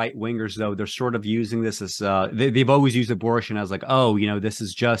black right wingers, though, they're sort of using this as they've always used abortion as like, oh, this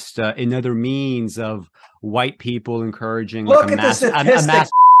is just another means of white people encouraging like a mass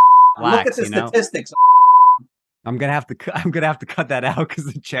blacks, look at the statistics. I'm gonna have to cut that out because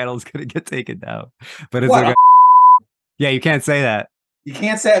the channel is gonna get taken down. But it's what? Yeah, you can't say that. You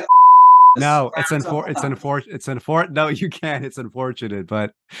can't say it. No, it's unfortunate. No, you can't. It's unfortunate,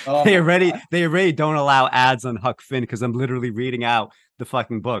 but they already don't allow ads on Huck Finn because I'm literally reading out the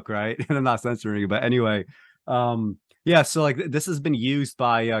fucking book, right? And I'm not censoring it. But anyway, yeah. So like this has been used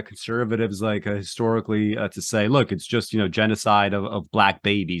by conservatives like historically to say, look, it's just genocide of black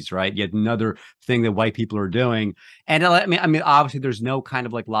babies, right? Yet another thing that white people are doing. And I mean, obviously, there's no kind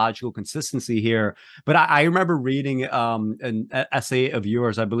of like logical consistency here. But I remember reading an essay of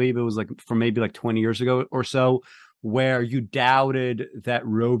yours, I believe it was like from maybe like 20 years ago or so, where you doubted that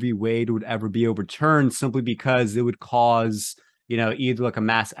Roe v. Wade would ever be overturned simply because it would cause either like a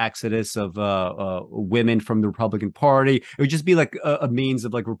mass exodus of women from the Republican Party. It would just be like a means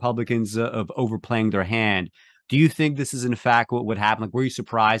of like Republicans of overplaying their hand. Do you think this is in fact what would happen? Like, were you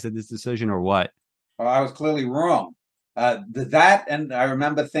surprised at this decision or what? Well, I was clearly wrong. That, and I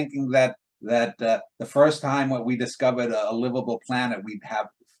remember thinking that the first time when we discovered a livable planet, we'd have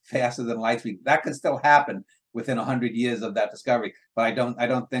faster than light speed. That could still happen within 100 years of that discovery, but I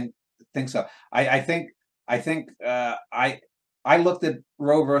don't think so. I looked at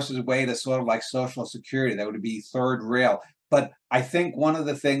Roe versus Wade as sort of like Social Security. That would be third rail. But I think one of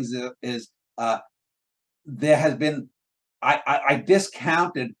the things is there has been, I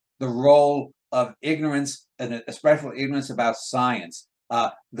discounted the role of ignorance, and especially ignorance about science.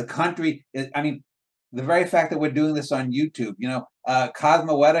 The country is, I mean, the very fact that we're doing this on YouTube,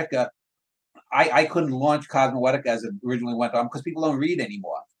 Cosmoetica, I couldn't launch Cosmoetica as it originally went on because people don't read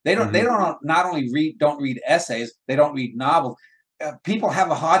anymore. They don't. They don't only don't read essays. They don't read novels. People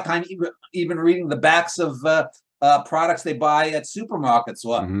have a hard time even reading the backs of products they buy at supermarkets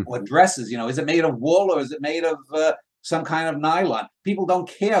or dresses. Is it made of wool or is it made of some kind of nylon? People don't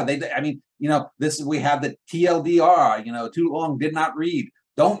care. We have the TLDR. Too long, did not read,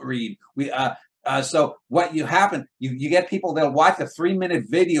 don't read. So what you get people, they'll watch a 3-minute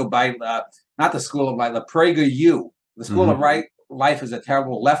video by not the School of Life, the PragerU. The School of Life is a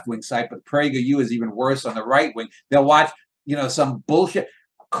terrible left-wing site, but PragerU is even worse on the right wing. They'll watch some bullshit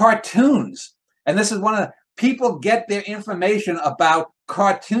cartoons, and this is one of the people get their information about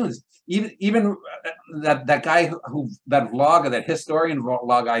cartoons. Even that guy that vlogger, that historian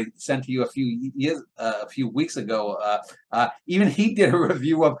vlog I sent to you a few weeks ago, even he did a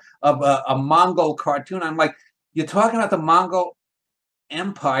review of a Mongol cartoon. I'm like, you're talking about the Mongol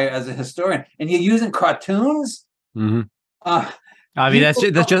Empire as a historian, and you're using cartoons. I mean, that's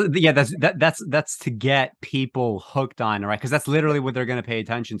to get people hooked on, right? Because that's literally what they're going to pay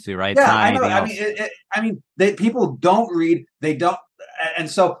attention to, right? Yeah, I know. People don't read. They don't, and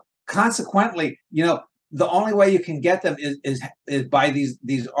so consequently, the only way you can get them is by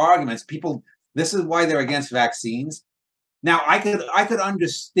these arguments. People, this is why they're against vaccines. Now, I could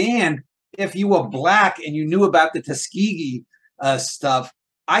understand if you were black and you knew about the Tuskegee stuff.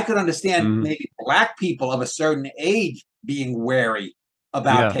 I could understand maybe black people of a certain age being wary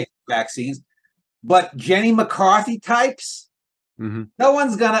about taking vaccines, but Jenny McCarthy types, no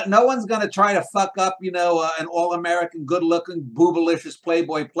one's gonna try to fuck up, an all-American, good-looking, boobalicious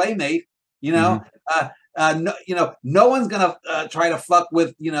Playboy playmate. No one's gonna try to fuck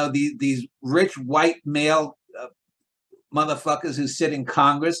with these rich white male motherfuckers who sit in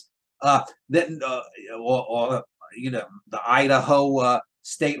Congress, or the Idaho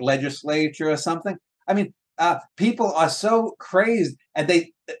state legislature or something. I mean. People are so crazed, and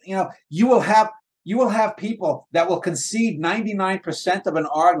you will have people that will concede 99% of an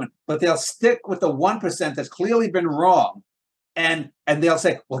argument, but they'll stick with the 1% that's clearly been wrong, and they'll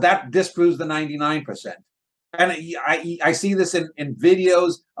say, well, that disproves the 99%. And I see this in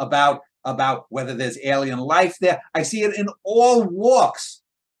videos about whether there's alien life there. I see it in all walks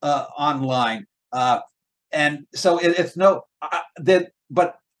online, and so it's no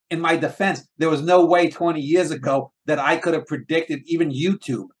but. In my defense, there was no way 20 years ago that I could have predicted even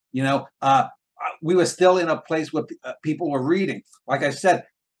YouTube. We were still in a place where people were reading. Like I said,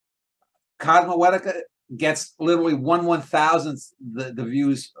 Cosmoetica gets literally 1/1000th the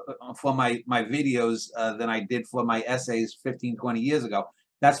views for my videos than I did for my essays 15, 20 years ago.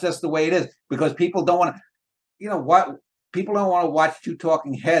 That's just the way it is, because people don't want to, you know what? People don't want to watch two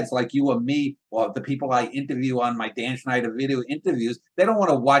talking heads like you or me, or the people I interview on my Dan Schneider video interviews. They don't want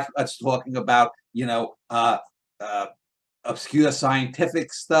to watch us talking about, obscure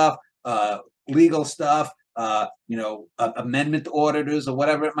scientific stuff, legal stuff, amendment auditors or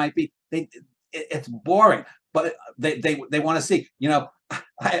whatever it might be. It's boring, but they want to see.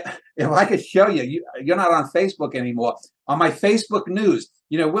 If I could show you, you're not on Facebook anymore. On my Facebook news,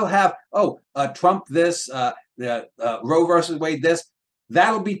 we'll have Trump this, Roe versus Wade this.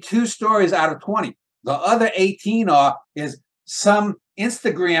 That'll be 2 stories out of 20. The other 18 is some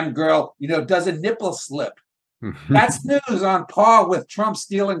Instagram girl, does a nipple slip. That's news on par with Trump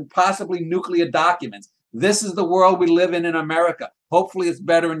stealing possibly nuclear documents. This is the world we live in America. Hopefully it's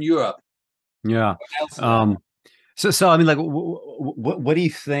better in Europe. Yeah. So I mean, like, what do you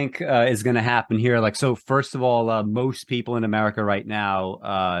think is going to happen here? Like, so first of all, most people in America right now,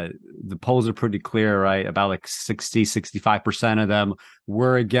 the polls are pretty clear, right? About like 65% of them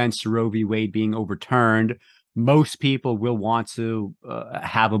were against Roe v. Wade being overturned. Most people will want to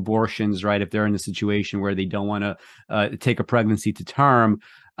have abortions, right? If they're in a situation where they don't want to take a pregnancy to term.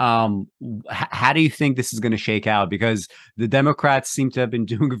 How do you think this is going to shake out? Because the Democrats seem to have been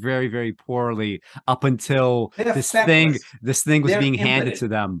doing very, very poorly up until this thing was being handed to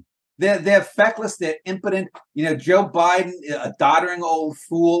them. They're feckless. They're impotent. Joe Biden, a doddering old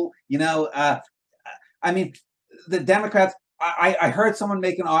fool. I mean, the Democrats. I heard someone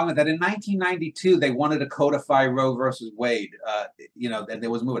make an argument that in 1992 they wanted to codify Roe versus Wade. That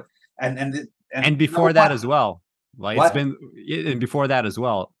there was movement, and before that as well. Like what? It's been before that as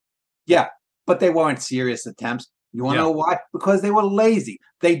well. Yeah, but they weren't serious attempts. You want to know why? Because they were lazy.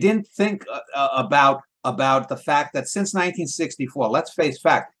 They didn't think about the fact that since 1964, let's face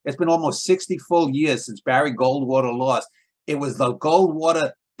fact, it's been almost 60 full years since Barry Goldwater lost. It was the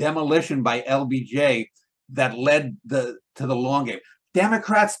Goldwater demolition by LBJ that led to the long game.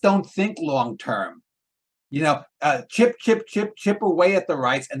 Democrats don't think long term. Chip away at the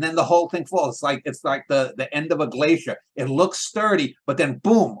rights, and then the whole thing falls. It's like the end of a glacier. It looks sturdy, but then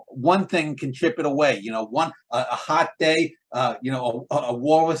boom, one thing can chip it away. A hot day, a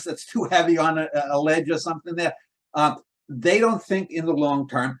walrus that's too heavy on a ledge or something there. They don't think in the long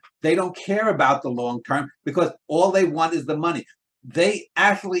term. They don't care about the long term because all they want is the money. They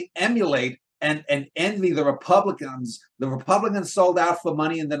actually emulate and envy the Republicans. The Republicans sold out for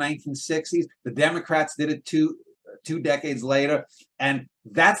money in the 1960s. The Democrats did it two decades later. And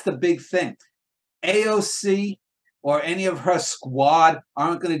that's the big thing. AOC or any of her squad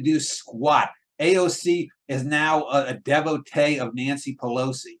aren't going to do squat. AOC is now a devotee of Nancy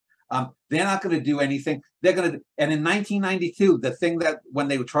Pelosi. They're not going to do anything. They're going to, and in 1992, the thing that when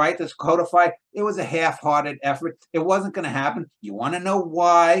they tried to codify, it was a half-hearted effort. It wasn't going to happen. You want to know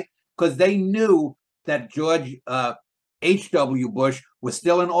why? Because they knew that George H.W. Bush was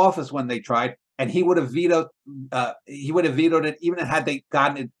still in office when they tried, and he would have vetoed. He would have vetoed it even had they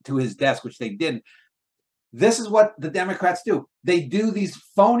gotten it to his desk, which they didn't. This is what the Democrats do. They do these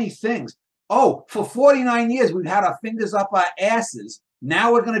phony things. Oh, for 49 years we've had our fingers up our asses.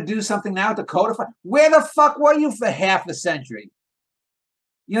 Now we're going to do something now to codify. Where the fuck were you for half a century?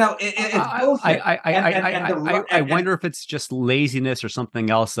 It's bullshit. I wonder if it's just laziness or something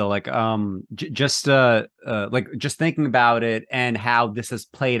else, though. Like, just thinking about it and how this has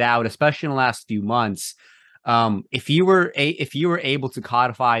played out, especially in the last few months. If you were able to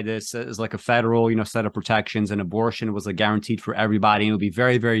codify this as like a federal, set of protections, and abortion was like guaranteed for everybody, and it would be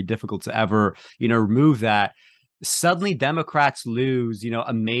very, very difficult to ever, remove that. Suddenly Democrats lose,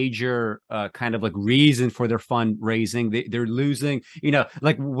 a major kind of like reason for their fundraising. They're losing,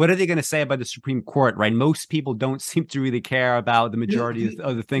 like, what are they going to say about the Supreme Court, right? Most people don't seem to really care about the majority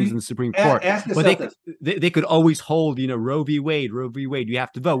of the things in the Supreme Court. But they could always hold, Roe v. Wade, you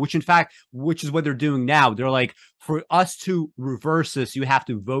have to vote, which is what they're doing now. They're like, for us to reverse this, you have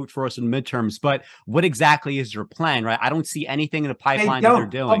to vote for us in midterms. But what exactly is your plan, right? I don't see anything in the pipeline that they're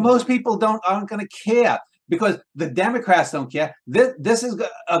doing. But most people aren't going to care. Because the Democrats don't care. This is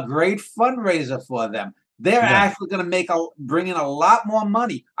a great fundraiser for them. They're actually going to bring in a lot more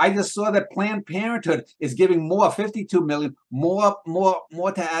money. I just saw that Planned Parenthood is giving more, 52 million, more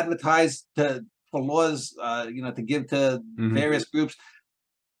to advertise for laws, to give to various groups.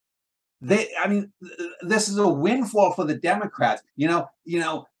 This is a windfall for the Democrats.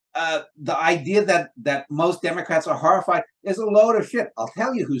 The idea that most Democrats are horrified is a load of shit. I'll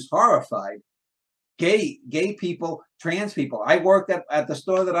tell you who's horrified. gay people, trans people. I worked at the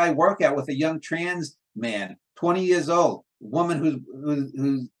store that I work at with a young trans man, 20 years old, woman who's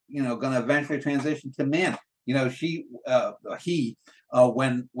going to eventually transition to man. He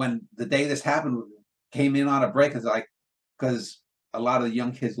when the day this happened, came in on a break, because a lot of the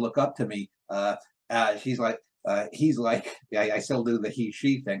young kids look up to me. He's like, I still do the he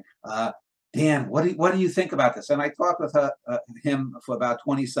she thing. Dan, what do you think about this? And I talked with him for about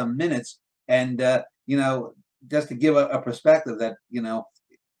 20 some minutes, and just to give a perspective that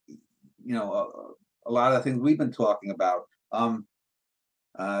a lot of the things we've been talking about.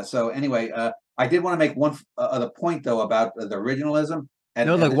 So anyway, I did want to make one other point though about the originalism.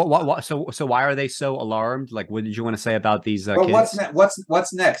 No, like what? So why are they so alarmed? Like, what did you want to say about these well, kids?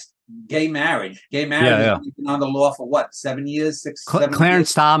 What's next? Gay marriage. Gay marriage has been on the law for what? 7 years, 7 Clarence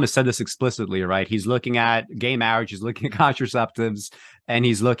years? Thomas said this explicitly, right? He's looking at gay marriage, he's looking at contraceptives, and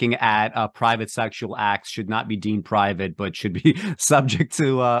he's looking at private sexual acts should not be deemed private, but should be subject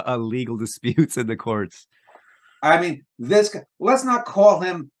to legal disputes in the courts. I mean, let's not call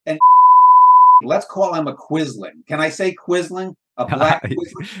him let's call him a quisling. Can I say quisling? A black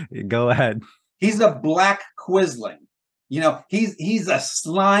quisling? Go ahead. He's a black quisling. He's a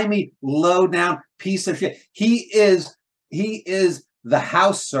slimy, low down piece of shit. He is the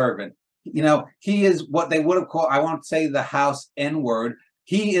house servant. He is what they would have called, I won't say the house N word.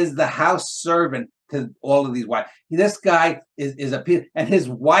 He is the house servant to all of these white. This guy is a piece, and his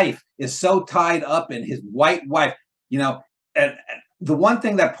wife is so tied up in his white wife. And the one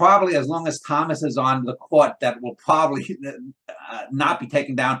thing that probably, as long as Thomas is on the court, that will probably not be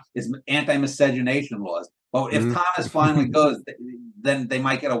taken down is anti-miscegenation laws. But if Thomas finally goes, then they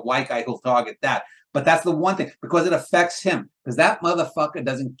might get a white guy who'll target that. But that's the one thing, because it affects him, because that motherfucker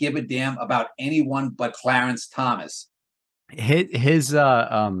doesn't give a damn about anyone but Clarence Thomas. His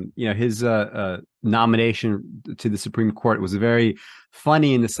nomination to the Supreme Court was very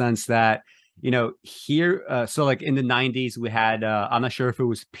funny in the sense that, here, so like in the 90s, we had, I'm not sure if it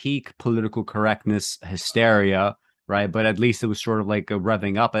was peak political correctness hysteria, right? But at least it was sort of like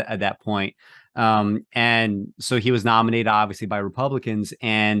revving up at that point. And so he was nominated, obviously, by Republicans,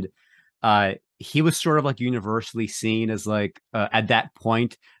 and he was sort of like universally seen as like at that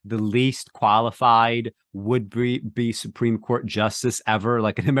point the least qualified would be Supreme Court justice ever,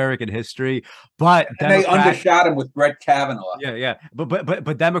 like in American history. But they undershot him with Brett Kavanaugh. Yeah.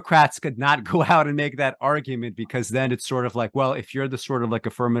 But Democrats could not go out and make that argument, because then it's sort of like, well, if you're the sort of like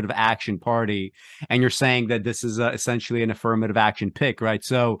affirmative action party and you're saying that this is essentially an affirmative action pick, right?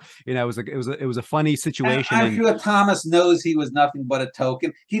 So it was a funny situation. And I'm sure Thomas knows he was nothing but a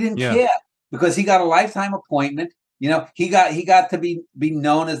token. He didn't care, because he got a lifetime appointment. He got to be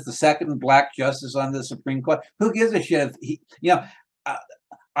known as the second black justice on the Supreme Court. Who gives a shit if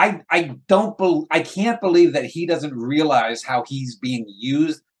I can't believe that he doesn't realize how he's being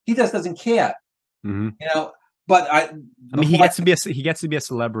used. He just doesn't care. But I mean, he gets to be a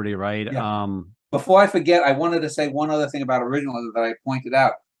celebrity, right? Yeah. Before I forget, I wanted to say one other thing about originalism that I pointed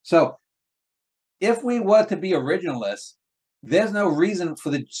out. So if we were to be originalists, there's no reason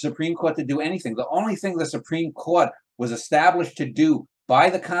for the Supreme Court to do anything. The only thing the Supreme Court was established to do by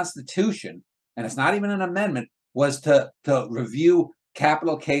the Constitution, and it's not even an amendment, was to review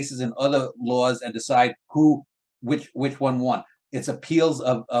capital cases and other laws and decide which one won. It's appeals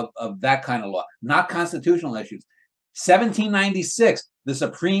of that kind of law, not constitutional issues. 1796, the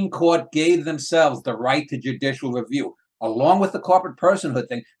Supreme Court gave themselves the right to judicial review. Along with the corporate personhood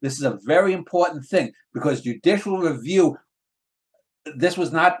thing, this is a very important thing, because judicial review, this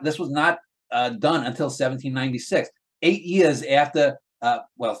was not done until 1796, 8 years after,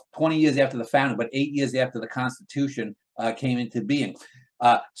 20 years after the founding, but 8 years after the Constitution came into being.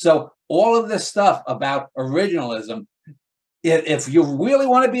 So all of this stuff about originalism, if you really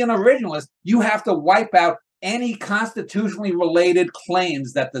want to be an originalist, you have to wipe out any constitutionally related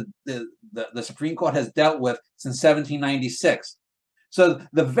claims that the Supreme Court has dealt with since 1796. So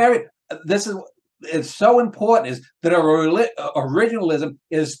it's so important is that originalism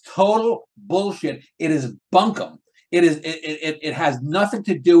is total bullshit. It is bunkum. It has nothing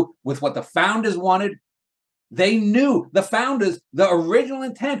to do with what the founders wanted. They knew, the founders, the original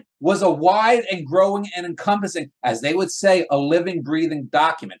intent was a wide and growing and encompassing, as they would say, a living, breathing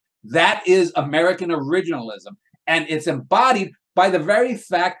document. That is American originalism. And it's embodied by the very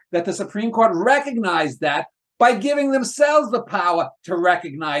fact that the Supreme Court recognized that by giving themselves the power to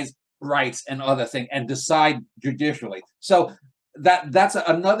recognize rights and other things and decide judicially. So that's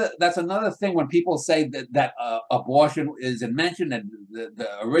another thing when people say that abortion isn't mentioned, and the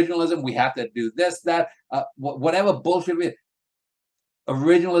originalism, we have to do this, that, whatever bullshit.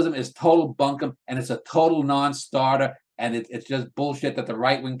 originalism is total bunkum, and it's a total non-starter, and it's just bullshit that the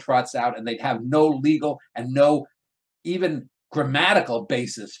right wing trots out, and they'd have no legal and no even grammatical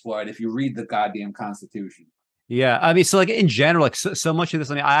basis for it if you read the goddamn Constitution. Yeah, I mean, so like in general, like so much of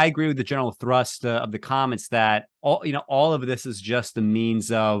this, I mean, I agree with the general thrust of the comments that all of this is just the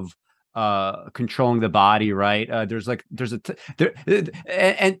means of controlling the body, right? There's like there's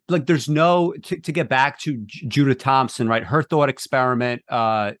no to get back to Judith Thompson, right? Her thought experiment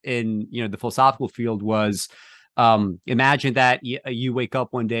in the philosophical field was imagine that you wake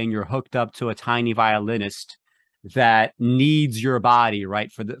up one day and you're hooked up to a tiny violinist that needs your body,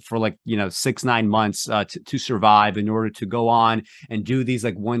 right, for like 6-9 months to survive in order to go on and do these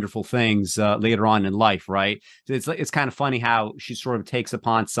like wonderful things later on in life, right? So it's kind of funny how she sort of takes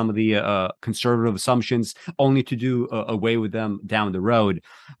upon some of the conservative assumptions only to do away with them down the road.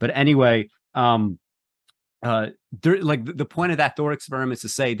 But anyway, the point of that thought experiment is to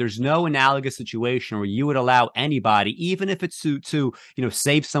say there's no analogous situation where you would allow anybody, even if it's to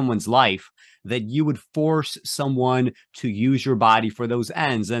save someone's life, that you would force someone to use your body for those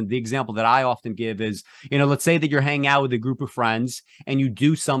ends. And the example that I often give is, let's say that you're hanging out with a group of friends and you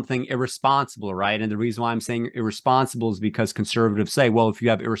do something irresponsible, right? And the reason why I'm saying irresponsible is because conservatives say, well, if you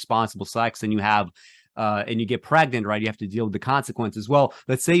have irresponsible sex and you have and you get pregnant, right, you have to deal with the consequences. Well,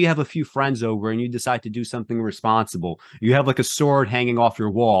 let's say you have a few friends over and you decide to do something irresponsible. You have like a sword hanging off your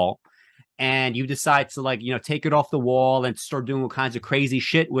wall, and you decide to take it off the wall and start doing all kinds of crazy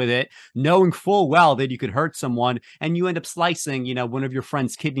shit with it, knowing full well that you could hurt someone, and you end up slicing, one of your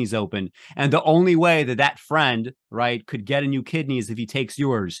friend's kidneys open. And the only way that friend, right, could get a new kidney is if he takes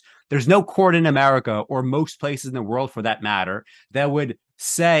yours. There's no court in America, or most places in the world for that matter, that would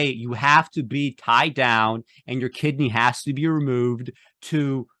say you have to be tied down and your kidney has to be removed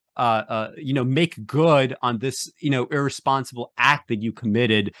to make good on this, irresponsible act that you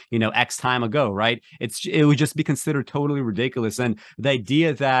committed, X time ago, right? It would just be considered totally ridiculous. And the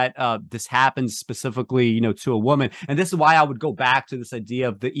idea that this happens specifically, to a woman, and this is why I would go back to this idea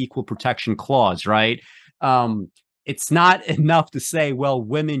of the equal protection clause, right? It's not enough to say, well,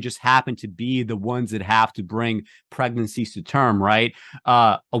 women just happen to be the ones that have to bring pregnancies to term, right?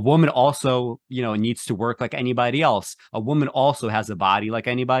 A woman also, needs to work like anybody else. A woman also has a body like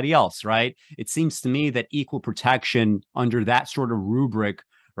anybody else, right? It seems to me that equal protection under that sort of rubric,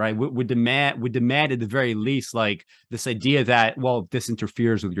 right, would demand at the very least, like this idea that, well, this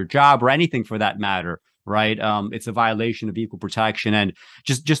interferes with your job or anything for that matter, right? It's a violation of equal protection. And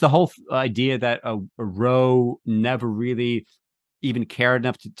just the whole idea that a Roe never really even cared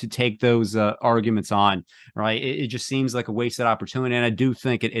enough to take those arguments on, right? It just seems like a wasted opportunity. And I do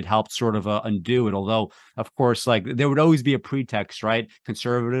think it helped sort of undo it. Although, of course, like there would always be a pretext, right?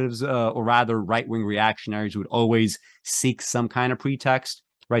 Conservatives or rather right-wing reactionaries would always seek some kind of pretext,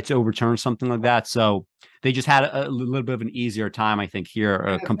 right, to overturn something like that. So they just had a little bit of an easier time, I think,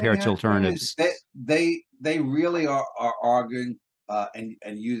 here compared to alternatives. They really are arguing and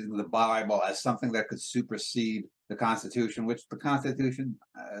using the Bible as something that could supersede the Constitution, which the Constitution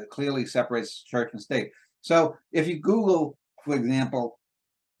clearly separates church and state. So if you Google, for example,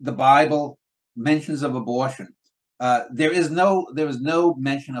 the Bible mentions of abortion, there is no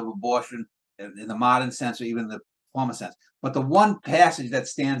mention of abortion in the modern sense or even the former sense. But the one passage that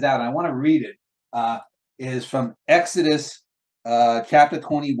stands out, and I want to read it, is from Exodus chapter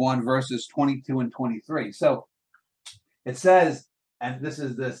 21, verses 22 and 23. So it says, and this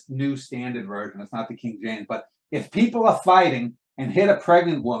is this New Standard Version, it's not the King James, but if people are fighting and hit a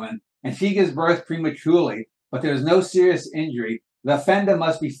pregnant woman and she gives birth prematurely, but there is no serious injury, the offender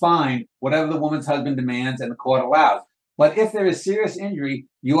must be fined whatever the woman's husband demands and the court allows. But if there is serious injury,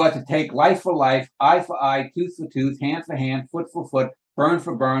 you are to take life for life, eye for eye, tooth for tooth, hand for hand, foot for foot, burn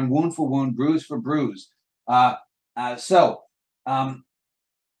for burn, wound for wound, bruise for bruise. So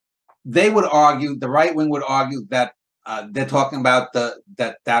they would argue, the right wing would argue that they're talking about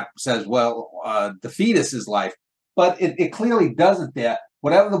that says, well, the fetus's life, but it clearly doesn't there.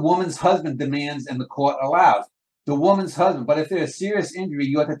 Whatever the woman's husband demands and the court allows, the woman's husband. But if there's serious injury,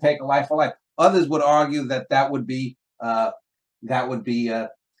 you have to take a life for life. Others would argue that would be the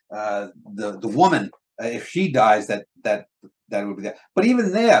woman, if she dies, that would be there. But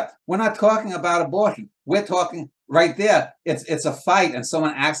even there, we're not talking about abortion. We're talking right there. It's a fight, and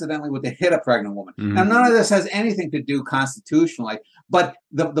someone accidentally would hit a pregnant woman. Mm-hmm. Now, none of this has anything to do constitutionally. But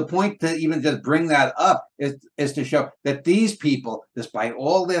the point to even just bring that up is to show that these people, despite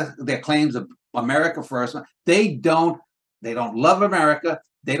all their claims of America first, they don't love America.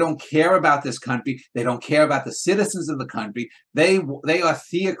 They don't care about this country. They don't care about the citizens of the country. They are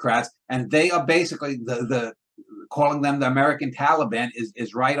theocrats, and they are basically the calling them the American Taliban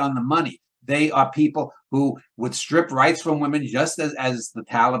is right on the money. They are people who would strip rights from women just as the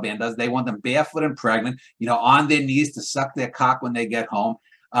Taliban does. They want them barefoot and pregnant, on their knees to suck their cock when they get home.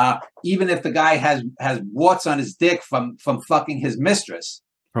 Even if the guy has warts on his dick from fucking his mistress.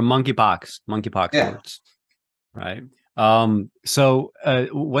 From monkeypox warts, right? So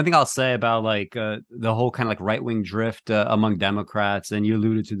one thing I'll say about like the whole kind of like right-wing drift among Democrats, and you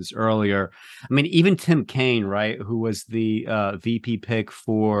alluded to this earlier. I mean, even Tim Kaine, right, who was the VP pick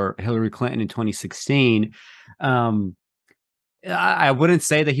for Hillary Clinton in 2016, I wouldn't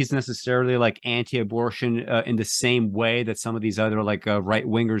say that he's necessarily like anti-abortion in the same way that some of these other like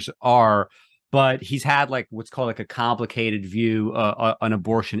right-wingers are, but he's had like what's called like a complicated view on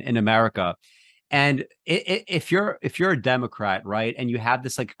abortion in America. And if you're a Democrat, right, and you have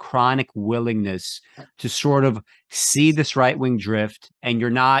this like chronic willingness to sort of see this right wing drift, and you're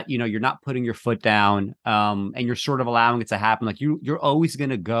not putting your foot down, and you're sort of allowing it to happen, like you're always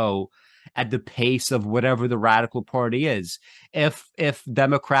going to go at the pace of whatever the radical party is. If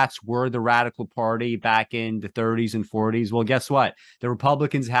Democrats were the radical party back in the 30s and 40s, well, guess what? The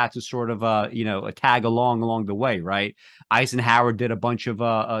Republicans had to sort of tag along the way, right? Eisenhower did a bunch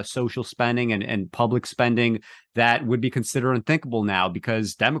of social spending and public spending that would be considered unthinkable now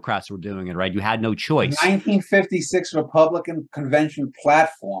because Democrats were doing it, right? You had no choice. The 1956 Republican convention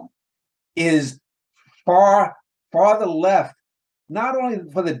platform is far the left, not only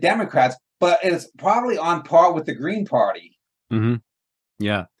for the Democrats, but it's probably on par with the Green Party. Mm-hmm.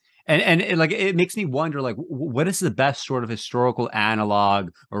 Yeah. And it makes me wonder, like, what is the best sort of historical analog,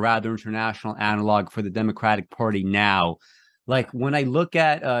 or rather international analog, for the Democratic Party now? Like, when I look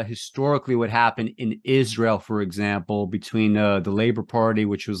at historically what happened in Israel, for example, between the Labor Party,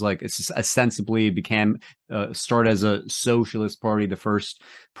 which was like ostensibly became started as a socialist party. The first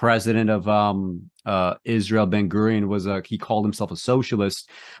president of Israel, Ben Gurion, was he called himself a socialist,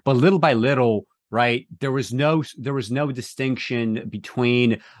 but little by little, right, there was no distinction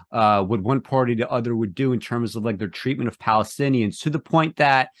between what one party to the other would do in terms of like their treatment of Palestinians, to the point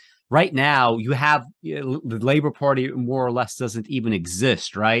that right now you have the Labor Party more or less doesn't even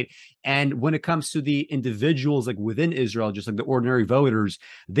exist, right? And when it comes to the individuals like within Israel, just like the ordinary voters,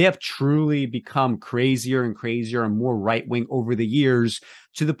 they have truly become crazier and crazier and more right-wing over the years,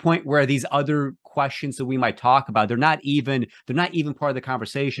 to the point where these other questions that we might talk about, they're not even part of the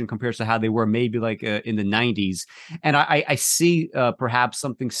conversation compared to how they were maybe like in the 90s. And I see perhaps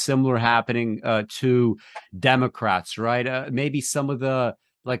something similar happening to Democrats, right? Maybe some of the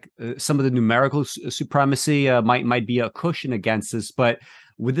numerical supremacy might be a cushion against this, but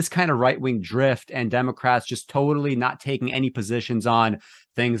with this kind of right-wing drift and Democrats just totally not taking any positions on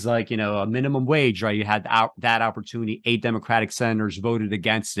things like, a minimum wage, right? You had that opportunity. 8 Democratic senators voted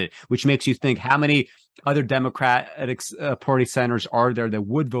against it, which makes you think, how many other Democratic Party senators are there that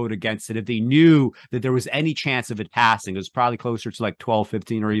would vote against it if they knew that there was any chance of it passing? It was probably closer to like 12,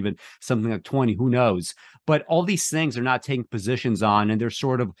 15, or even something like 20. Who knows? But all these things are not taking positions on, and they're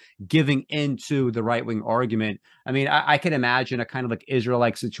sort of giving into the right-wing argument. I mean, I can imagine a kind of like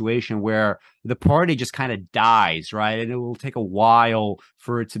Israel-like situation where the party just kind of dies, right? And it will take a while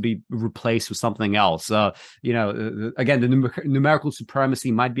for it to be replaced with something else. Again, the numerical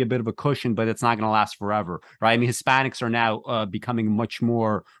supremacy might be a bit of a cushion, but it's not going to last forever, right? I mean, Hispanics are now becoming much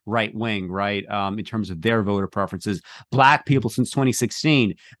more right-wing, right, in terms of their voter preferences. Black people, since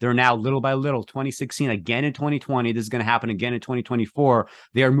 2016, they're now little by little, 2016, again in 2020, this is going to happen again in 2024.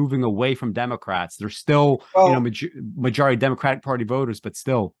 They are moving away from Democrats. They're still, majority Democratic Party voters, but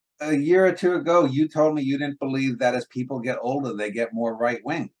still. A year or two ago, you told me you didn't believe that as people get older, they get more right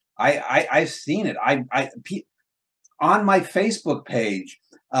wing. I've seen it. On my Facebook page,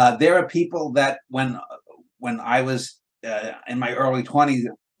 there are people that when I was in my early 20s,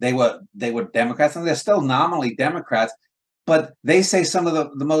 they were Democrats, and they're still nominally Democrats, but they say some of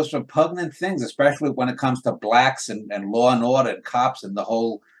the most repugnant things, especially when it comes to blacks and law and order and cops and the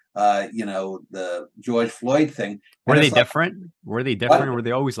whole the George Floyd thing. Were they different? Were they different, or were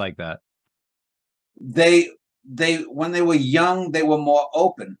they always like that? They when they were young, they were more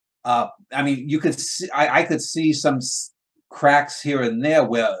open. I mean, you could see, I could see some cracks here and there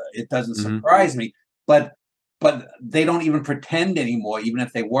where it doesn't surprise me, but they don't even pretend anymore, even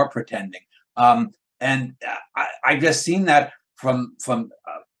if they were pretending. And I've just seen that from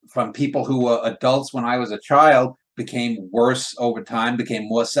people who were adults when I was a child, became worse over time, became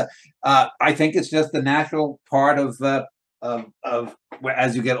more. I think it's just the natural part of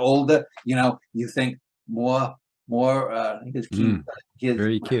as you get older, you think more. He's cute.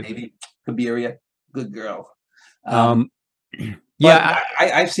 Very cute. Maybe Kabiria, good girl. Yeah,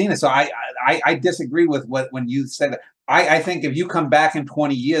 I've seen it, so I disagree with when you said that. I think if you come back in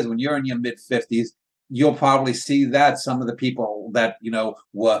 20 years when you're in your mid-50s, you'll probably see that some of the people that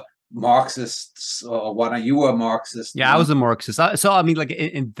were Marxists or whatnot. You were a Marxist. Yeah, I was a Marxist. So, I mean, like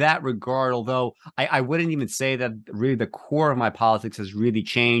in that regard, although I wouldn't even say that really the core of my politics has really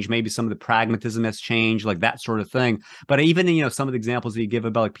changed. Maybe some of the pragmatism has changed, like that sort of thing. But even some of the examples that you give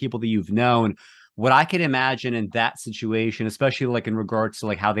about like people that you've known, what I could imagine in that situation, especially like in regards to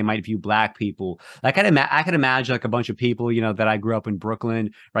like how they might view black people, like I could imagine like a bunch of people, that I grew up in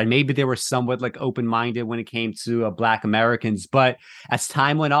Brooklyn, right? Maybe they were somewhat like open-minded when it came to black Americans, but as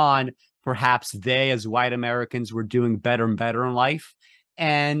time went on, perhaps they, as white Americans, were doing better and better in life.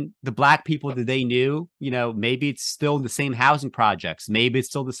 And the black people that they knew, maybe it's still the same housing projects. Maybe it's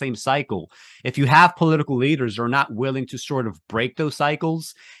still the same cycle. If you have political leaders who are not willing to sort of break those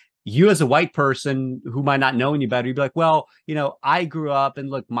cycles, you as a white person who might not know any better, you'd be like, well, I grew up and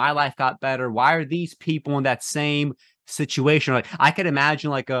look, my life got better. Why are these people in that same situation? Like I could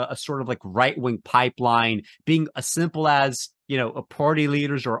imagine like a sort of like right-wing pipeline being as simple as, a party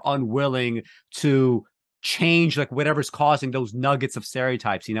leaders are unwilling to change like whatever's causing those nuggets of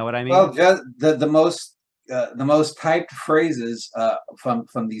stereotypes. You know what I mean? Well, just the most typed phrases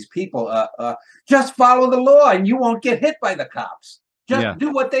from these people, just follow the law and you won't get hit by the cops. Just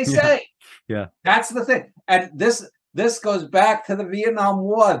do what they say. Yeah. That's the thing. And this goes back to the Vietnam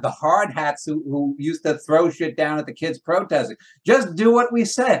War, the hard hats who used to throw shit down at the kids protesting. Just do what we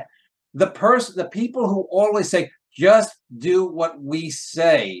said. The people who always say, just do what we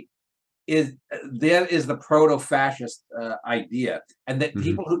say, is the proto-fascist idea. And that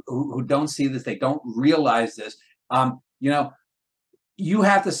people who don't see this, they don't realize this. You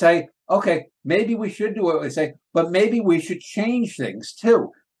have to say, okay, maybe we should do what we say, but maybe we should change things too.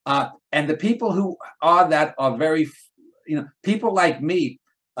 And the people who are that are very, people like me,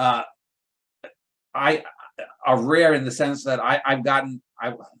 I are rare in the sense that I've gotten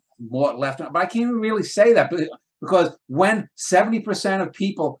more left, but I can't even really say that because when 70% of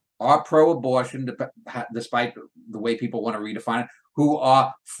people are pro-abortion, despite the way people want to redefine it, who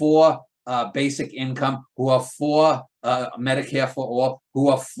are for basic income, who are for Medicare for all, who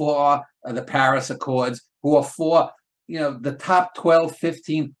are for the Paris Accords, who are for the top 12,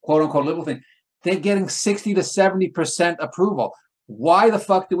 15 quote unquote liberal thing, they're getting 60 to 70% approval. Why the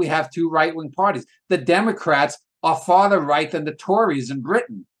fuck do we have two right-wing parties? The Democrats are farther right than the Tories in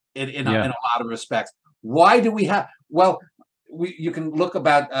Britain in a lot of respects. Why do we have? Well, you can look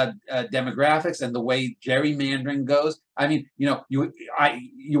about demographics and the way gerrymandering goes. I mean, you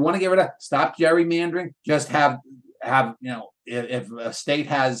want to get rid of, stop gerrymandering. Just have if a state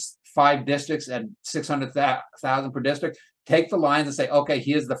has 5 districts and 600,000 per district, take the lines and say, okay,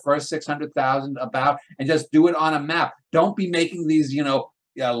 here's the first 600,000 about, and just do it on a map. Don't be making these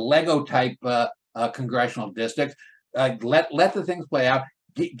Lego type congressional districts. Let the things play out.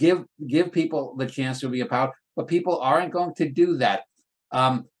 Give people the chance to be empowered. But people aren't going to do that.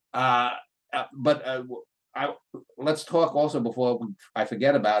 Let's talk also before I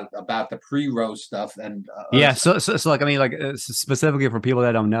forget about the pre-Roe stuff and so like I mean like specifically for people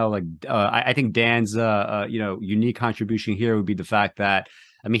that don't know, like I think Dan's unique contribution here would be the fact that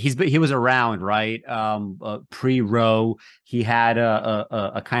I mean he was around, right, pre-Roe. He had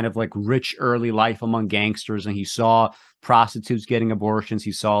a kind of like rich early life among gangsters, and he saw prostitutes getting abortions.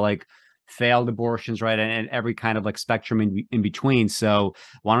 He saw like failed abortions, right, and every kind of like spectrum in between. So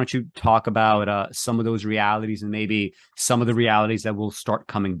why don't you talk about some of those realities and maybe some of the realities that will start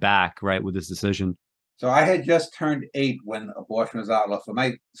coming back, right, with this decision? So I had just turned 8 when abortion was outlawed.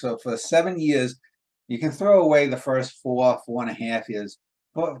 So for 7 years, you can throw away the first 4.5 years,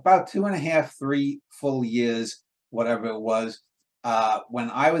 but about 2.5, 3 full years, whatever it was.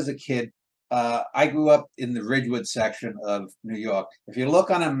 When I was a kid, I grew up in the Ridgewood section of New York. If you look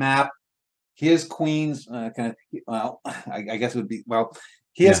on a map, here's Queens. I guess it would be,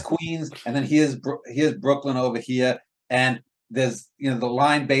 here's Queens, and then here's Brooklyn over here, and there's the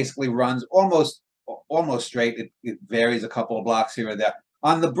line basically runs almost straight. It varies a couple of blocks here or there.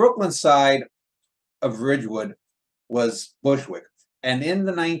 On the Brooklyn side of Ridgewood was Bushwick, and in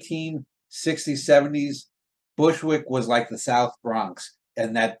the 1960s, 70s, Bushwick was like the South Bronx,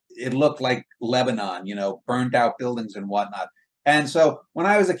 and that it looked like Lebanon, burned out buildings and whatnot. And so when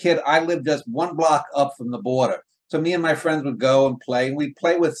I was a kid, I lived just 1 block up from the border. So me and my friends would go and play. And we'd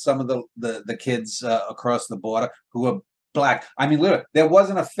play with some of the kids across the border who were black. I mean, literally, there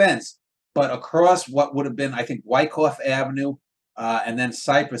wasn't a fence, but across what would have been, I think, Wyckoff Avenue and then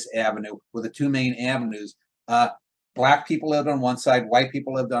Cypress Avenue were the 2 main avenues. Black people lived on one side, white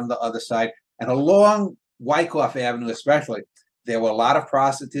people lived on the other side. And along Wyckoff Avenue especially, There were a lot of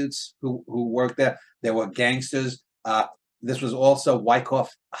prostitutes who worked there. There were gangsters. This was also Wyckoff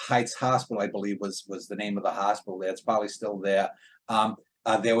Heights Hospital, I believe, was the name of the hospital there. It's probably still there.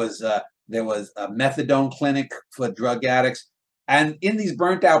 There was a methadone clinic for drug addicts. And in these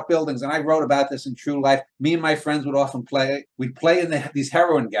burnt out buildings, and I wrote about this in True Life, me and my friends would often play. We'd play in these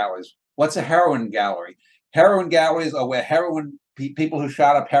heroin galleries. What's a heroin gallery? Heroin galleries are where people who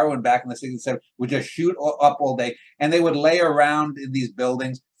shot up heroin back in the 60s and 70s would just shoot up all day, and they would lay around in these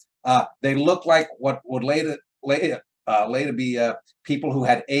buildings. They looked like what would later be people who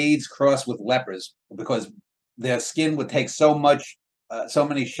had AIDS crossed with lepers, because their skin would take so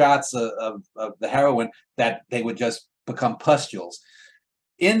many shots of the heroin that they would just become pustules.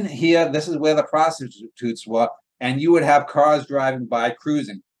 In here, this is where the prostitutes were, and you would have cars driving by,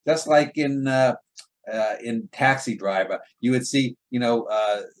 cruising, just like in Taxi Driver. You would see,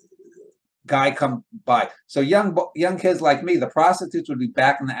 guy come by. So young kids like me, the prostitutes would be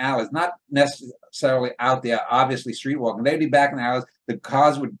back in the alleys, not necessarily out there, obviously street walking. They'd be back in the alleys. The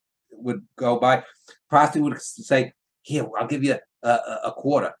cars would go by. Prostitute would say, "Here, I'll give you a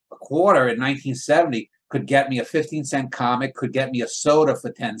quarter." A quarter in 1970 could get me a 15-cent comic, could get me a soda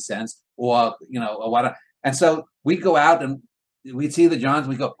for 10 cents, or or whatever. And so we'd go out and we'd see the Johns.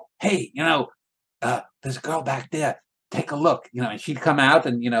 We go, "Hey, there's a girl back there. Take a look." And she'd come out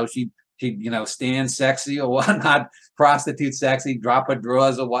and she'd stand sexy or whatnot, prostitute sexy, drop her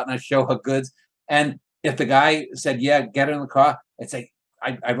drawers or whatnot, show her goods. And if the guy said, "Yeah, get her in the car," I'd say,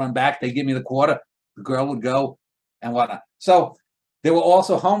 I'd run back. They'd give me the quarter. The girl would go and whatnot. So there were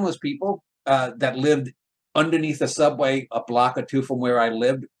also homeless people that lived underneath the subway a block or two from where I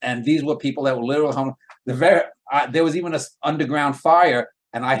lived. And these were people that were literally homeless. There was even an underground fire,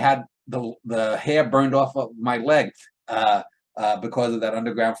 and I had the hair burned off of my leg because of that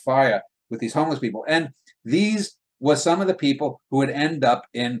underground fire with these homeless people. And these were some of the people who would end up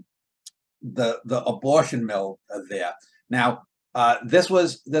in the abortion mill there. Now, this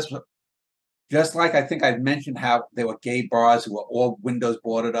was just like, I think I've mentioned how there were gay bars who were all windows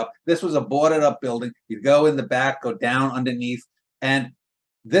boarded up. This was a boarded up building. You'd go in the back, go down underneath, and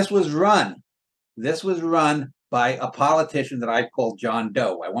this was run by a politician that I call John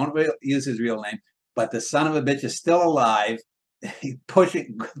Doe. I won't use his real name, but the son of a bitch is still alive,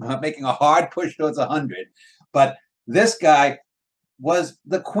 making a hard push towards 100. But this guy was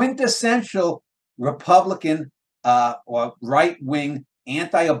the quintessential Republican or right-wing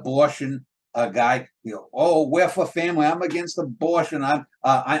anti-abortion guy. "Oh, we're for family. I'm against abortion.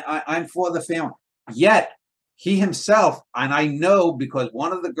 I'm for the family." Yet he himself, and I know because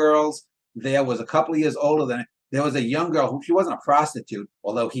one of the girls there was a couple of years older than him. There was a young girl who, she wasn't a prostitute,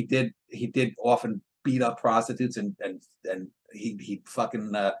 although he did often beat up prostitutes, and he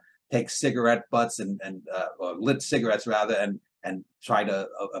fucking take cigarette butts or lit cigarettes rather, and try to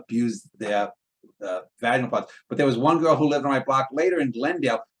abuse their vaginal parts. But there was one girl who lived on my block later in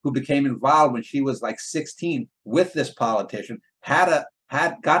Glendale who became involved when she was like 16 with this politician,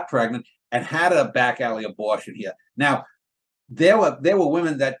 got pregnant, and had a back alley abortion here. Now, there were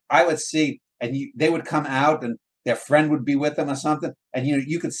women that I would see, and they would come out, and their friend would be with them or something, and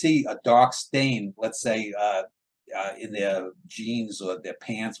you could see a dark stain, let's say, in their jeans or their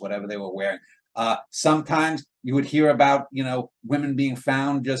pants, whatever they were wearing. Sometimes you would hear about women being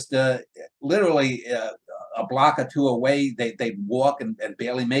found just literally a block or two away. They'd walk and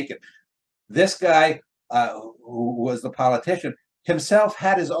barely make it. This guy, who was the politician, himself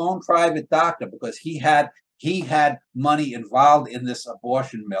had his own private doctor because he had money involved in this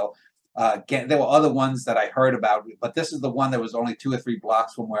abortion mill. There were other ones that I heard about, but this is the one that was only 2 or 3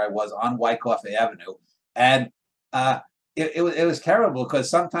 blocks from where I was on Wyckoff Avenue. And it was terrible because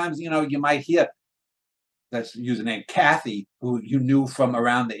sometimes, you might hear, let's use the name Kathy, who you knew from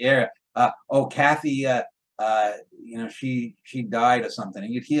around the area. "Oh, Kathy, she died or something."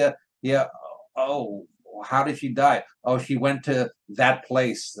 And you'd hear, "Oh, how did she die?" "Oh, she went to that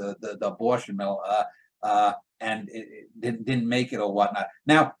place, the abortion mill, and it didn't make it or whatnot."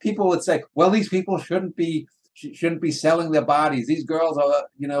 Now, people would say, "Well, these people shouldn't be selling their bodies. These girls are,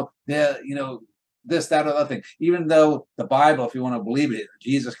 they're, this, that, or other thing." Even though the Bible, if you want to believe it,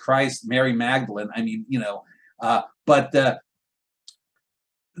 Jesus Christ, Mary Magdalene, I mean, but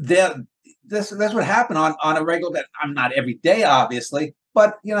this would happen on a regular basis. I'm not every day, obviously,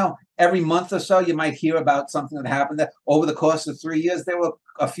 but every month or so you might hear about something that happened. That over the course of 3 years, there were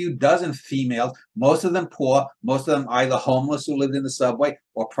a few dozen females, most of them poor, most of them either homeless who lived in the subway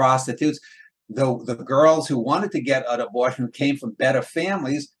or prostitutes. The girls who wanted to get an abortion, who came from better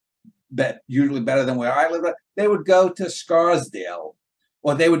families, usually better than where I lived, they would go to Scarsdale,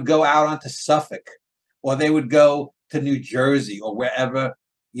 or they would go out onto Suffolk, or they would go to New Jersey or wherever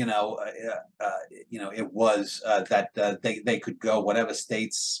it was that they could go. Whatever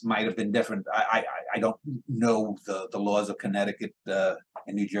states might have been different. I don't know the laws of Connecticut and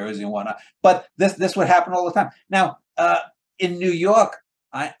New Jersey and whatnot. But this would happen all the time. Now in New York,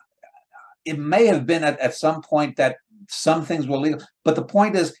 it may have been at some point that some things were legal, but the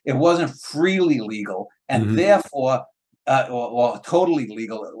point is it wasn't freely legal, and therefore, or totally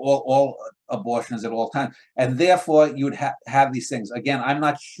legal, all abortions at all times, and therefore you would have these things. Again, I'm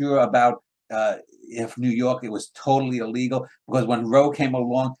not sure about if New York, it was totally illegal, because when Roe came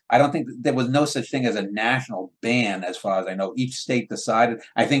along, I don't think there was no such thing as a national ban, as far as I know. Each state decided.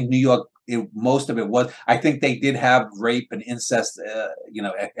 I think New York, most of it was. I think they did have rape and incest,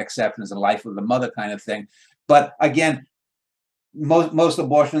 exceptions, and life of the mother kind of thing. But again, most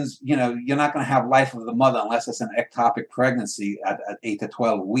abortions, you're not going to have life of the mother unless it's an ectopic pregnancy at 8 to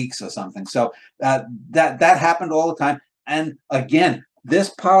 12 weeks or something. So that happened all the time. And again, this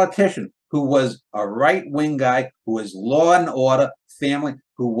politician who was a right-wing guy, who was law and order, family,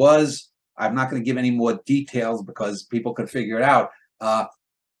 who was, I'm not going to give any more details because people could figure it out.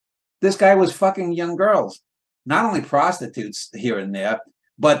 This guy was fucking young girls, not only prostitutes here and there,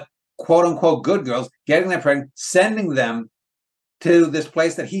 but quote unquote good girls, getting them pregnant, sending them to this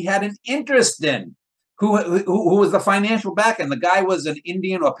place that he had an interest in, who was the financial backer. And the guy was an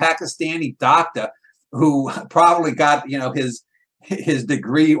Indian or Pakistani doctor who probably got his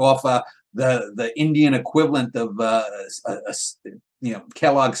degree off the Indian equivalent of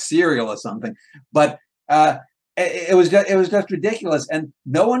Kellogg's cereal or something. But it was just ridiculous, and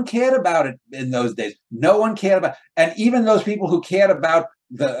no one cared about it in those days. No one cared about, and even those people who cared about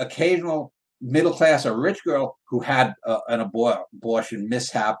the occasional middle class or rich girl who had an abortion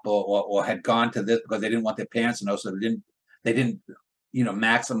mishap or had gone to this because they didn't want their parents to know, so they didn't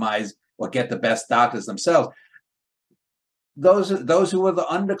maximize or get the best doctors themselves. Those who were the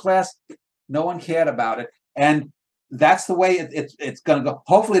underclass, no one cared about it, and that's the way it's going to go.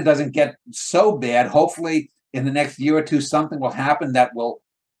 Hopefully, it doesn't get so bad. Hopefully, in the next year or two, something will happen that will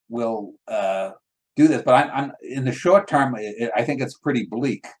do this. But I'm in the short term, I think it's pretty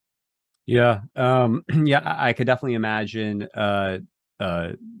bleak. Yeah. Yeah, I could definitely imagine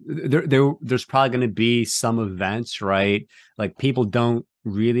there's probably going to be some events, right? Like people don't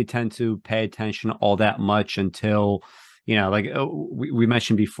really tend to pay attention all that much until, like we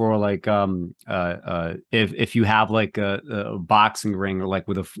mentioned before, like if you have like a boxing ring, or like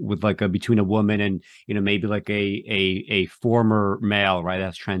with like a between a woman and maybe like a former male, right,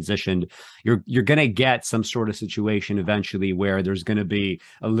 that's transitioned, you're gonna get some sort of situation eventually where there's gonna be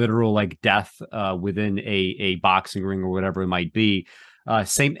a literal like death within a boxing ring or whatever it might be.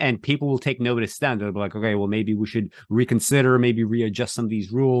 And people will take notice then. They'll be like, okay, well, maybe we should reconsider, maybe readjust some of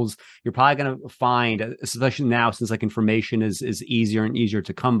these rules. You're probably going to find, especially now, since like information is easier and easier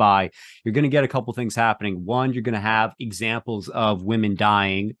to come by, you're going to get a couple things happening. One, you're going to have examples of women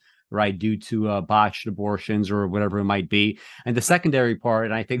dying, right, due to botched abortions or whatever it might be. And the secondary part,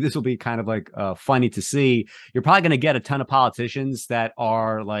 and I think this will be kind of like funny to see, you're probably going to get a ton of politicians that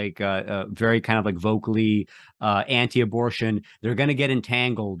are like very kind of like vocally anti-abortion. They're going to get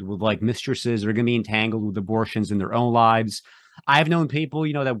entangled with like mistresses. They're going to be entangled with abortions in their own lives. I've known people,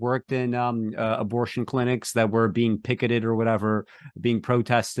 that worked in abortion clinics that were being picketed or whatever, being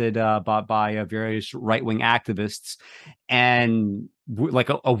protested by various right-wing activists. And like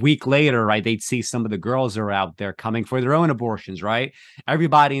a week later, right, they'd see some of the girls that are out there coming for their own abortions, right?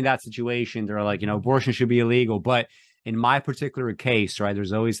 Everybody in that situation, they're like, abortion should be illegal. But in my particular case, right,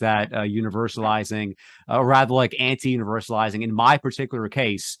 there's always that universalizing, or rather like anti-universalizing. In my particular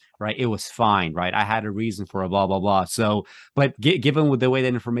case, right, it was fine, right? I had a reason for a blah, blah, blah. So, but given with the way that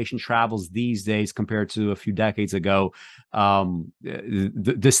information travels these days compared to a few decades ago,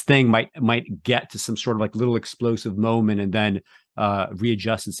 this thing might get to some sort of like little explosive moment and then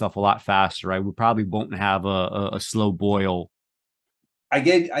readjust itself a lot faster, right? We probably won't have a slow boil. I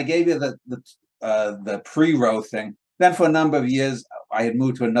gave you the pre-Roe thing. Then for a number of years, I had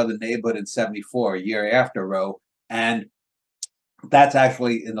moved to another neighborhood in '74, a year after Roe, and that's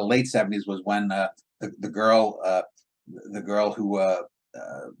actually in the late '70s was when the girl who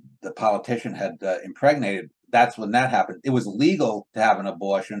the politician had impregnated. That's when that happened. It was legal to have an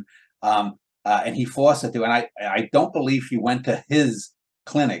abortion, and he forced her to. And I don't believe she went to his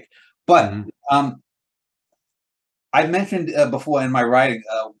clinic, but I mentioned before in my writing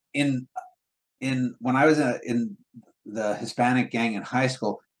in when I was in the Hispanic gang in high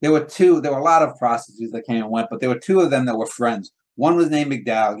school, there were a lot of prostitutes that came and went, but there were two of them that were friends. One was named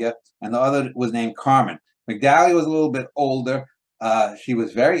Migdalia, and the other was named Carmen. Migdalia was a little bit older. She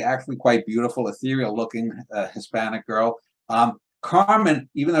was actually quite beautiful, ethereal looking Hispanic girl. Carmen,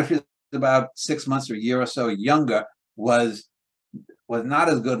 even though she was about 6 months or a year or so younger, was not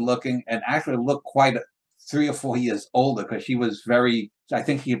as good looking and actually looked quite 3 or 4 years older because she was I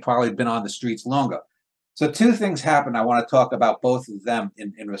think she had probably been on the streets longer. So two things happened. I want to talk about both of them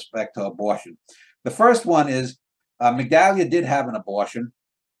in respect to abortion. The first one is Migdalia did have an abortion,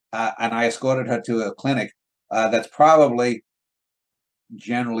 and I escorted her to a clinic that's probably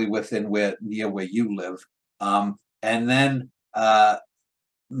generally within near where you live. And then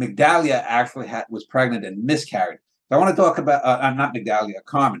Migdalia actually was pregnant and miscarried. So I want to talk about not Migdalia,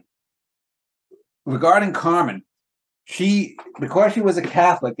 Carmen. Regarding Carmen, because she was a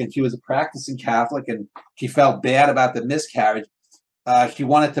Catholic and she was a practicing Catholic and she felt bad about the miscarriage, she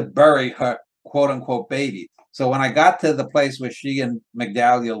wanted to bury her quote unquote baby. So when I got to the place where she and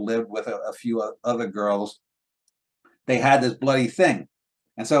Migdalia lived with a few other girls, they had this bloody thing.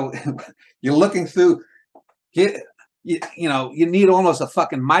 And so you're looking through, you need almost a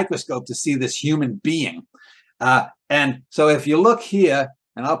fucking microscope to see this human being. And so if you look here,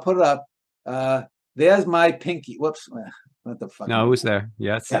 and I'll put it up, there's my pinky. Whoops. What the fuck? No, it was there.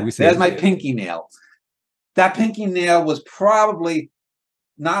 Yes. Yeah, there's my pinky nail. That pinky nail was probably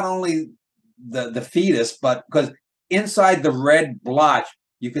not only the fetus, but because inside the red blotch,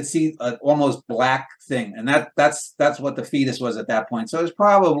 you could see an almost black thing. And that's what the fetus was at that point. So it's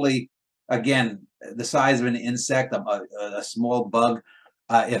probably, again, the size of an insect, a small bug,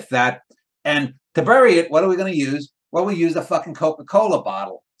 if that. And to bury it, what are we going to use? Well, we use a fucking Coca-Cola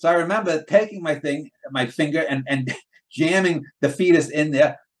bottle. So I remember taking my finger and jamming the fetus in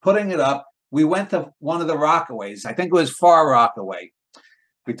there, putting it up. We went to one of the Rockaways. I think it was Far Rockaway.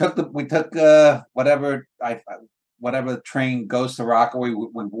 We took whatever train goes to Rockaway.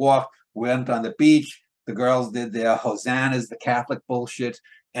 We walked. We went on the beach. The girls did their hosannas, the Catholic bullshit,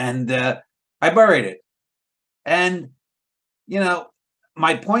 and I buried it. And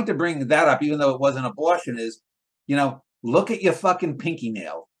my point to bring that up, even though it wasn't abortion, is look at your fucking pinky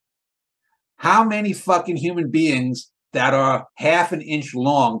nail. How many fucking human beings that are half an inch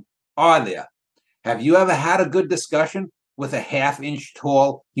long are there? Have you ever had a good discussion with a half-inch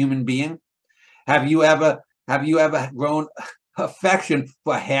tall human being? Have you ever grown affection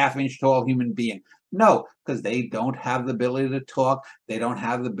for a half-inch tall human being? No, because they don't have the ability to talk. They don't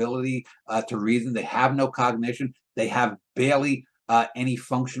have the ability to reason. They have no cognition. They have barely any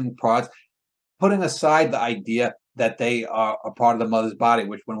functioning parts. Putting aside the idea that they are a part of the mother's body,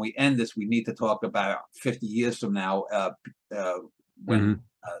 which when we end this, we need to talk about 50 years from now when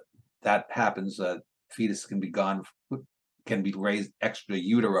that happens, fetus can be raised extra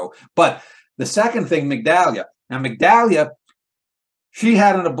utero. But the second thing, Migdalia. Now, Migdalia, she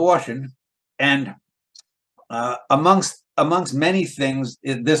had an abortion, and amongst many things,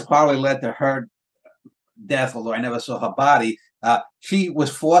 this probably led to her death, although I never saw her body. She was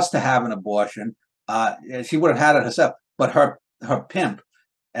forced to have an abortion. She would have had it herself, but her pimp.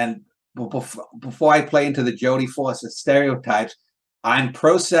 And before I play into the Jodie Foster stereotypes, I'm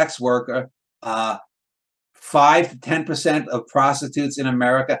pro-sex worker. 5 to 10% of prostitutes in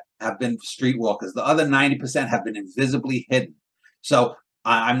America have been streetwalkers. The other 90% have been invisibly hidden. So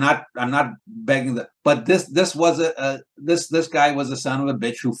I'm not begging that, but this guy was a son of a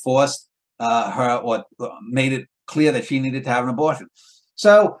bitch who forced her or made it clear that she needed to have an abortion.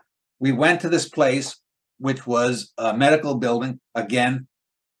 So we went to this place, which was a medical building. Again,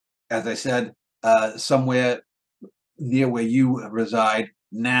 as I said, somewhere near where you reside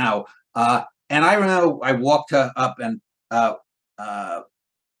now. And I remember I walked her up and I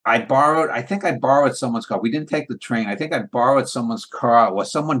think I borrowed someone's car. We didn't take the train. I think I borrowed someone's car, or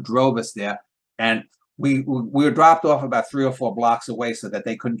someone drove us there. And we were dropped off about 3 or 4 blocks away so that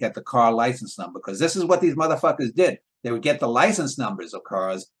they couldn't get the car license number, because this is what these motherfuckers did. They would get the license numbers of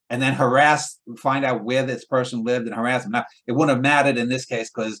cars and then find out where this person lived and harass them. Now, it wouldn't have mattered in this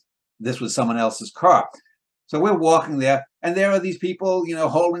case because this was someone else's car. So we're walking there, and there are these people,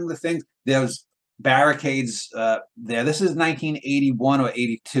 holding the things. There's barricades there. This is 1981 or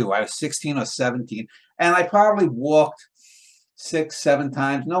 82. I was 16 or 17, and I probably walked 6, 7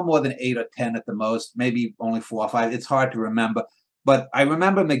 times, no more than 8 or 10 at the most, maybe only 4 or 5. It's hard to remember, but I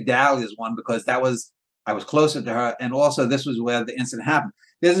remember Migdalia's one because I was closer to her, and also this was where the incident happened.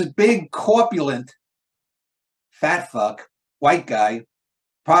 There's this big, corpulent, fat fuck, white guy,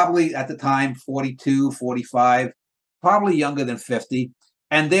 probably at the time 42, 45, probably younger than 50.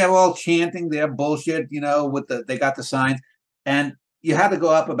 And they're all chanting their bullshit, they got the signs. And you had to go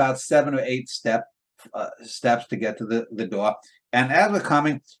up about 7 or 8 steps to get to the door. And as we're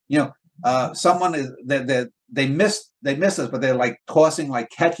coming, someone is that they missed us, but they're like tossing like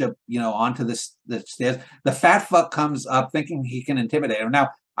ketchup, onto the stairs. The fat fuck comes up thinking he can intimidate him. Now,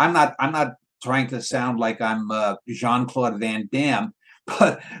 I'm not trying to sound like I'm Jean-Claude Van Damme,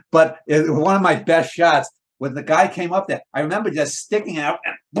 but one of my best shots when the guy came up there, I remember just sticking out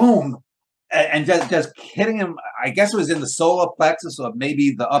and boom, and just hitting him. I guess it was in the solar plexus or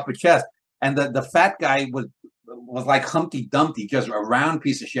maybe the upper chest, and the fat guy was like Humpty Dumpty, just a round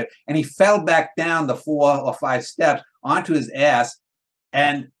piece of shit. And he fell back down the 4 or 5 steps onto his ass.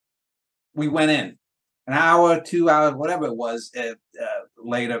 And we went in an hour, 2 hours, whatever it was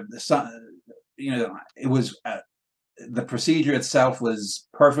later. The sun, it was the procedure itself was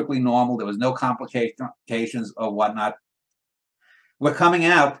perfectly normal. There was no complications or whatnot. We're coming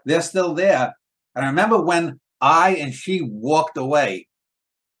out. They're still there. And I remember when I and she walked away,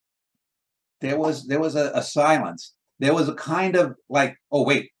 there was a silence. There was a kind of like, oh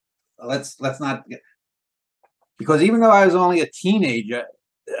wait, let's not get, because even though I was only a teenager,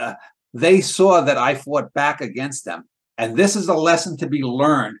 they saw that I fought back against them, and this is a lesson to be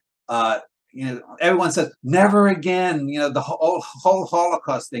learned. Everyone says never again. The whole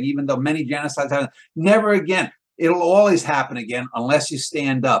Holocaust thing, even though many genocides happen, never again. It'll always happen again unless you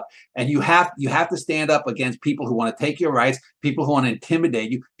stand up, and you have to stand up against people who want to take your rights, people who want to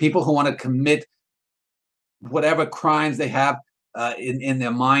intimidate you, people who want to commit whatever crimes they have in their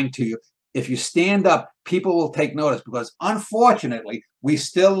mind to you. If you stand up, people will take notice, because unfortunately, we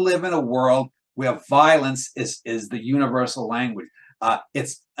still live in a world where violence is the universal language.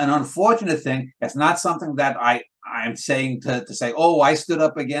 It's an unfortunate thing. It's not something that I'm saying to say, oh, I stood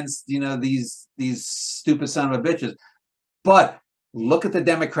up against these stupid son of a bitches. But look at the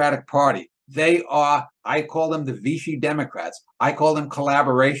Democratic Party. They are, I call them the Vichy Democrats. I call them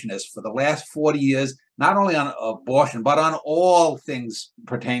collaborationists for the last 40 years, not only on abortion, but on all things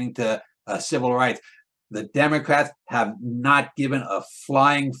pertaining to civil rights. The Democrats have not given a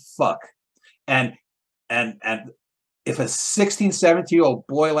flying fuck. And if a 16, 17-year-old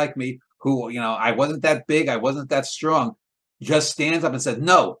boy like me, who, I wasn't that big, I wasn't that strong, just stands up and says,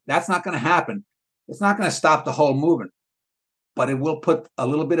 no, that's not going to happen, it's not going to stop the whole movement, but it will put a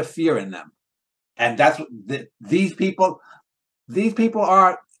little bit of fear in them. And that's what these people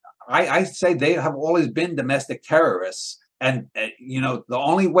are. I say they have always been domestic terrorists. And, the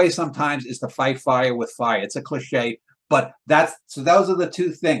only way sometimes is to fight fire with fire. It's a cliche, but those are the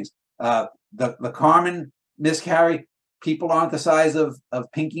two things. The Carmen miscarry, people aren't the size of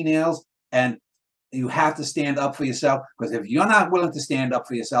pinky nails, and you have to stand up for yourself, because if you're not willing to stand up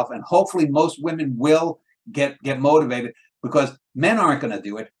for yourself, and hopefully most women will get motivated, because men aren't going to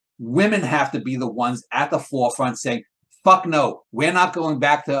do it. Women have to be the ones at the forefront saying, fuck no, we're not going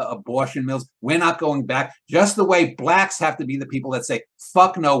back to abortion mills. We're not going back. Just the way blacks have to be the people that say,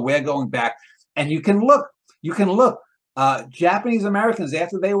 fuck no, we're going back. And you can look, Japanese Americans,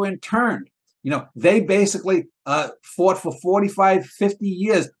 after they were interned, they basically fought for 45, 50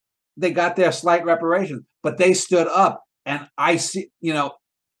 years. They got their slight reparations, but they stood up. And I see,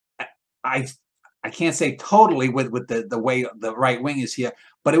 I can't say totally with the way the right wing is here,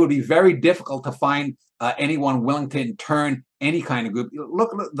 but it would be very difficult to find anyone willing to intern any kind of group.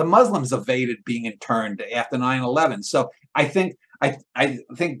 Look, the Muslims evaded being interned after 9/11. So I think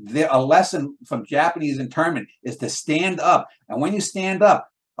a lesson from Japanese internment is to stand up. And when you stand up,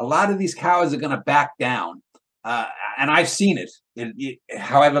 a lot of these cowards are going to back down. And I've seen it,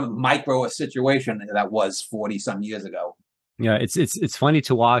 however micro a situation that was 40 some years ago. Yeah, it's funny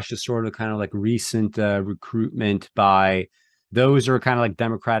to watch the sort of kind of like recent recruitment by those who are kind of like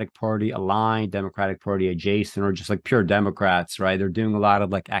Democratic Party aligned, Democratic Party adjacent, or just like pure Democrats, right? They're doing a lot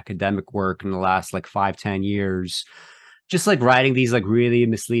of like academic work in the last like 5-10 years, just like writing these like really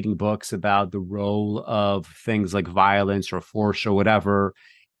misleading books about the role of things like violence or force or whatever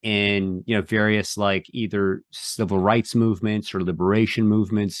in, various like either civil rights movements or liberation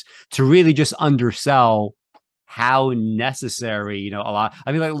movements, to really just undersell how necessary, a lot.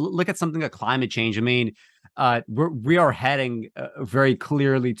 I mean, like, look at something like climate change. I mean, we are heading very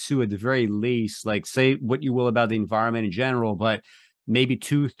clearly to, at the very least, like, say what you will about the environment in general, but maybe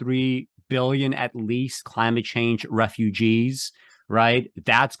 2-3 billion at least climate change refugees, right?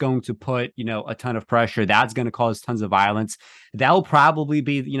 That's going to put, a ton of pressure. That's going to cause tons of violence. That will probably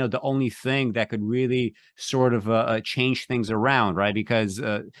be, the only thing that could really sort of change things around, right? Because,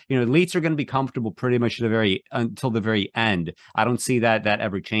 elites are going to be comfortable pretty much until the very end. I don't see that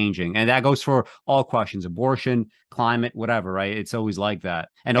ever changing. And that goes for all questions, abortion, climate, whatever, right? It's always like that.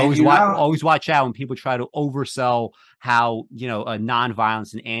 And always watch out when people try to oversell how,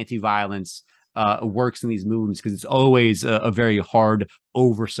 nonviolence and anti-violence works in these movements, because it's always a very hard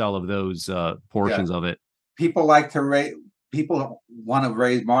oversell of those portions of it. People like to raise. People want to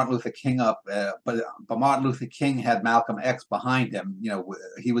raise Martin Luther King up, but Martin Luther King had Malcolm X behind him. You know,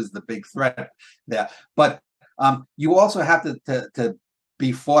 he was the big threat there. But you also have to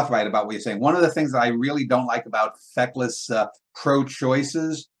be forthright about what you're saying. One of the things that I really don't like about feckless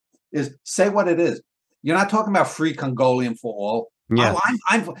pro-choices is say what it is. You're not talking about free Congolian for all. Yeah. Oh,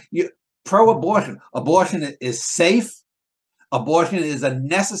 I'm pro-abortion. Abortion is safe. Abortion is a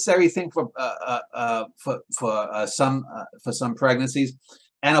necessary thing for some pregnancies,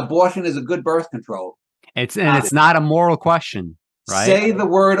 and abortion is a good birth control. It's not a moral question, right? Say the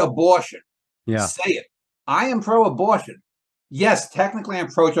word abortion. Yeah. Say it. I am pro-abortion. Yes, technically I'm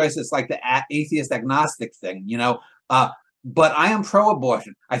pro-choice. It's like the atheist agnostic thing, you know. But I am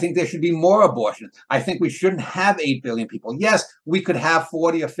pro-abortion. I think there should be more abortion. I think we shouldn't have 8 billion people. Yes, we could have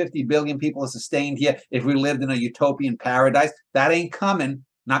 40 or 50 billion people sustained here if we lived in a utopian paradise. That ain't coming.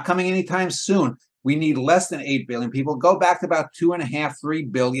 Not coming anytime soon. We need less than 8 billion people. Go back to about 2.5, 3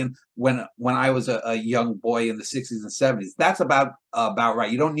 billion when I was a young boy in the 60s and 70s. That's about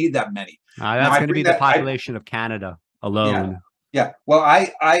right. You don't need that many. That's going to be the population of Canada alone. Yeah. Well,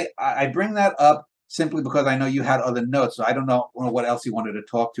 I bring that up simply because I know you had other notes. So I don't know what else you wanted to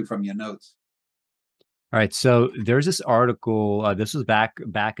talk to from your notes. All right. So there's this article. This was back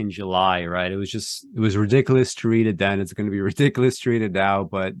in July, right? It was ridiculous to read it then. It's going to be ridiculous to read it now.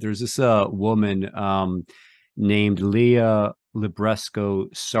 But there's this woman named Leah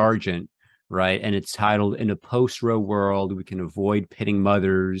Libresco Sargent, right? And it's titled, "In a Post-Roe World, We Can Avoid Pitting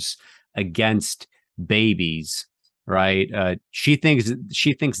Mothers Against Babies." Right. She thinks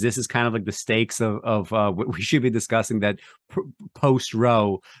this is kind of like the stakes of what we should be discussing, that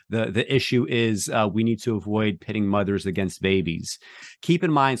post-Roe, the issue is we need to avoid pitting mothers against babies. Keep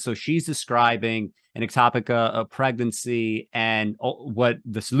in mind, so she's describing an ectopic pregnancy, and what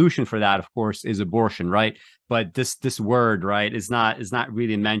the solution for that, of course, is abortion, right? But this word, right, is not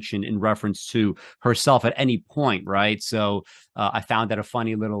really mentioned in reference to herself at any point, right? So I found that a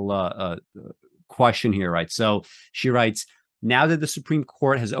funny little question here, right? So she writes, "Now that the Supreme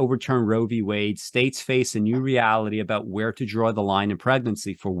Court has overturned Roe v. Wade, states face a new reality about where to draw the line in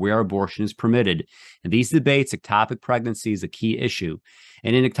pregnancy for where abortion is permitted. In these debates, ectopic pregnancy is a key issue.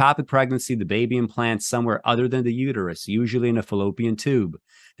 And in ectopic pregnancy, the baby implants somewhere other than the uterus, usually in a fallopian tube.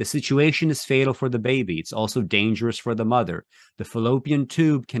 The situation is fatal for the baby. It's also dangerous for the mother. The fallopian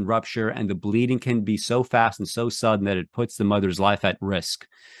tube can rupture, and the bleeding can be so fast and so sudden that it puts the mother's life at risk."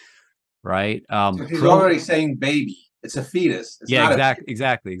 Right. So he's already saying baby. It's a fetus. It's not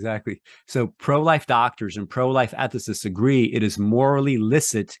exactly. So pro-life doctors and pro-life ethicists agree it is morally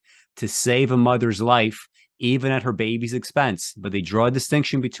licit to save a mother's life, even at her baby's expense, but they draw a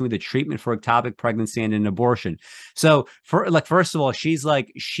distinction between the treatment for ectopic pregnancy and an abortion. So first of all,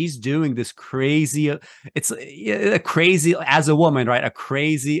 she's doing this crazy, it's a crazy, as a woman, right? A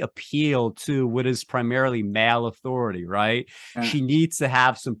crazy appeal to what is primarily male authority, right? Yeah. She needs to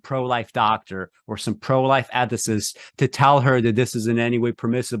have some pro-life doctor or some pro-life ethicist to tell her that this is in any way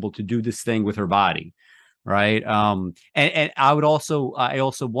permissible to do this thing with her body. Right. And I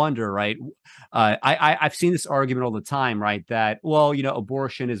also wonder, right. I've seen this argument all the time, right, that, well, you know,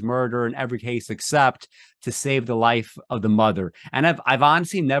 abortion is murder in every case except to save the life of the mother. And I've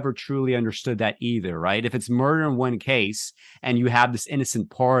honestly never truly understood that either. Right. If it's murder in one case and you have this innocent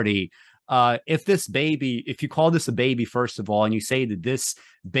party, if you call this a baby, first of all, and you say that this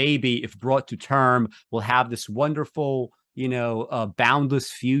baby, if brought to term, will have this wonderful, you know,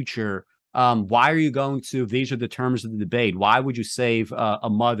 boundless future. Why are you going to, if these are the terms of the debate, why would you save a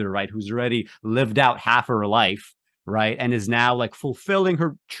mother, right, who's already lived out half of her life, right, and is now like fulfilling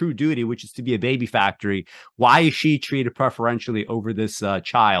her true duty, which is to be a baby factory? Why is she treated preferentially over this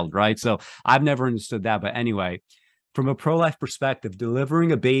child, right? So I've never understood that. But anyway, from a pro-life perspective,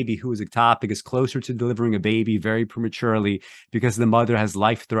 delivering a baby who is ectopic is closer to delivering a baby very prematurely because the mother has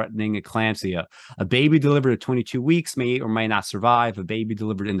life-threatening eclampsia. A baby delivered at 22 weeks may or may not survive. A baby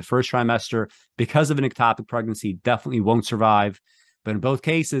delivered in the first trimester because of an ectopic pregnancy definitely won't survive. But in both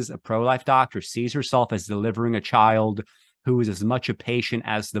cases, a pro-life doctor sees herself as delivering a child who is as much a patient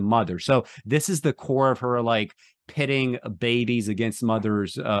as the mother. So this is the core of her, like, pitting babies against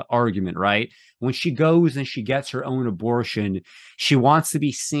mothers argument, right? When she goes and she gets her own abortion, she wants to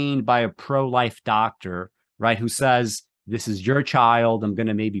be seen by a pro-life doctor, right, who says, this is your child. I'm going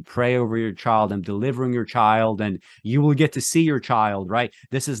to maybe pray over your child. I'm delivering your child, and you will get to see your child, right?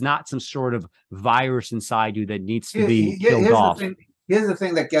 This is not some sort of virus inside you that needs to be killed off. Here's the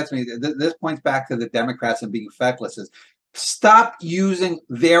thing that gets me. This points back to the Democrats and being feckless. Stop using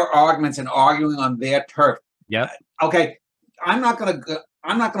their arguments and arguing on their turf. Yep. Okay, I'm not going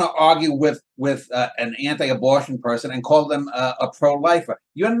to argue with an anti-abortion person and call them a pro-lifer.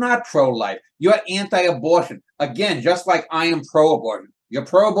 You're not pro-life. You're anti-abortion. Again, just like I am pro-abortion. You're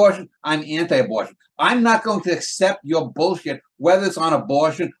pro-abortion. I'm anti-abortion. I'm not going to accept your bullshit, whether it's on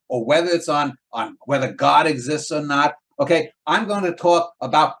abortion or whether it's on whether God exists or not. Okay, I'm going to talk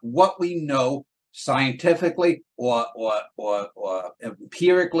about what we know scientifically or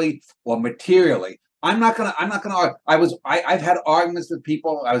empirically or materially. I'm not gonna argue. I've had arguments with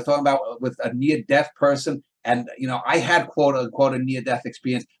people. I was talking about with a near-death person, and I had quote unquote a near-death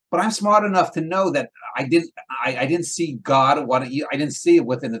experience. But I'm smart enough to know that I didn't see God or I didn't see it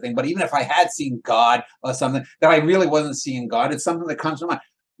within the thing. But even if I had seen God or something, that I really wasn't seeing God. It's something that comes from mind.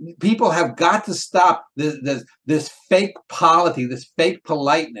 People have got to stop this fake polity, this fake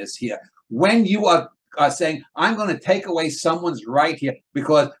politeness here. When you are saying, I'm going to take away someone's right here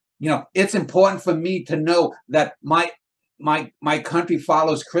because it's important for me to know that my country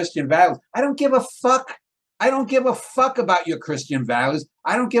follows Christian values. I don't give a fuck. I don't give a fuck about your Christian values.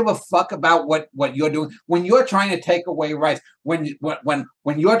 I don't give a fuck about what you're doing. When you're trying to take away rights, when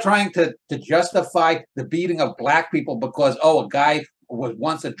you're trying to justify the beating of black people because a guy was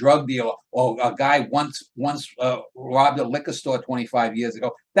once a drug dealer or a guy once robbed a liquor store 25 years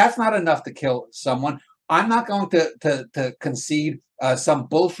ago, that's not enough to kill someone. I'm not going to concede some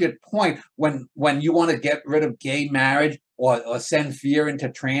bullshit point when you want to get rid of gay marriage or send fear into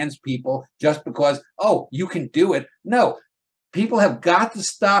trans people just because, you can do it. No, people have got to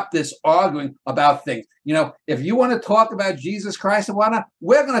stop this arguing about things. If you want to talk about Jesus Christ and whatnot,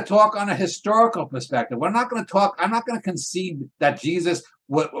 we're going to talk on a historical perspective. I'm not going to concede that Jesus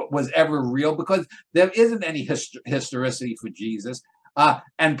was ever real because there isn't any historicity for Jesus.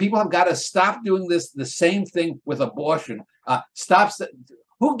 And people have got to stop doing the same thing with abortion.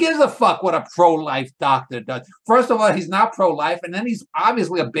 Who gives a fuck what a pro-life doctor does? First of all, he's not pro-life, and then he's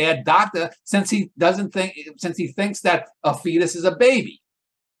obviously a bad doctor since he thinks that a fetus is a baby.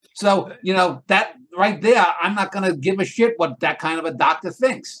 So, that right there, I'm not going to give a shit what that kind of a doctor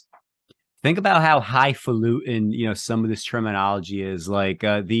thinks. Think about how highfalutin, some of this terminology is. Like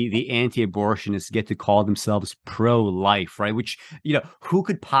the anti-abortionists get to call themselves pro-life, right? Which, who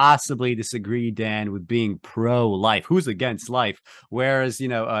could possibly disagree, Dan, with being pro-life? Who's against life? Whereas,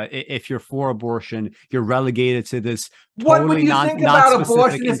 if you're for abortion, you're relegated to this totally what would you think about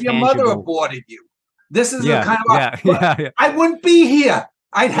abortion if your mother aborted you? This is the kind of I wouldn't be here.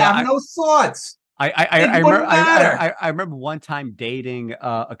 I'd have no thoughts. I remember one time dating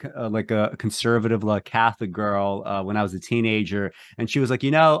a conservative Catholic girl when I was a teenager, and she was like,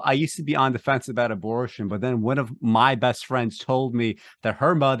 I used to be on the fence about abortion, but then one of my best friends told me that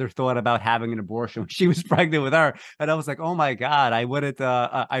her mother thought about having an abortion when she was pregnant with her, and I was like, oh my God, I wouldn't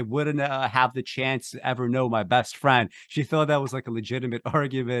have the chance to ever know my best friend. She thought that was like a legitimate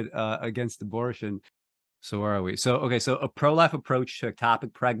argument against abortion. So where are we? So a pro-life approach to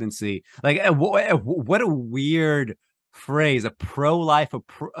ectopic pregnancy. Like, what a weird phrase, a pro-life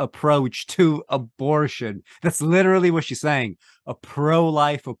approach to abortion. That's literally what she's saying. A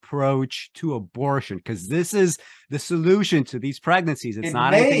pro-life approach to abortion, because this is the solution to these pregnancies. It's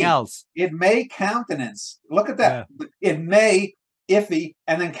not anything else. It may countenance. Look at that. Yeah. It may, iffy,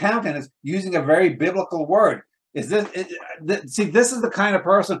 and then countenance using a very biblical word. This is the kind of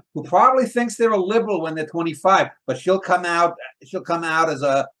person who probably thinks they're a liberal when they're 25, but she'll come out as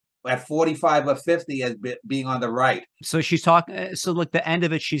at 45 or 50 as being on the right. So she's talking. So like the end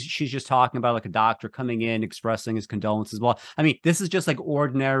of it, she's just talking about like a doctor coming in, expressing his condolences. Well, I mean, this is just like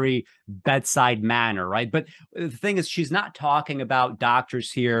ordinary bedside manner, right? But the thing is, she's not talking about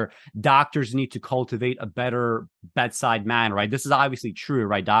doctors here. Doctors need to cultivate a better bedside manner, right? This is obviously true,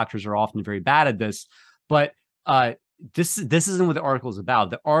 right? Doctors are often very bad at this, but this isn't what the article is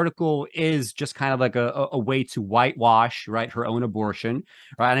about. The article is just kind of like a way to whitewash, right, her own abortion,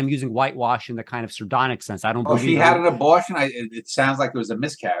 right? And I'm using whitewash in the kind of sardonic sense. I don't believe she had an abortion. It sounds like there was a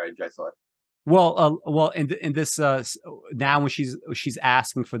miscarriage, I thought. Well, in this now when she's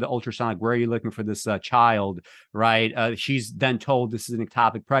asking for the ultrasonic, where are you looking for this child, right? She's then told this is an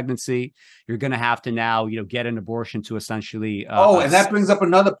ectopic pregnancy. You're going to have to now, get an abortion to essentially. And that brings up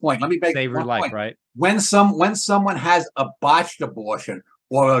another point. Let me make save her life, point. Right? When someone has a botched abortion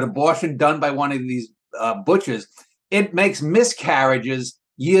or an abortion done by one of these butchers, it makes miscarriages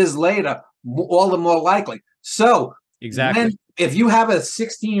years later all the more likely. So exactly. If you have a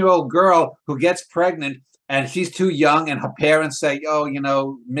 16-year-old girl who gets pregnant and she's too young and her parents say,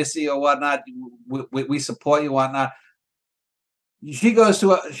 Missy or whatnot, we support you, whatnot. She goes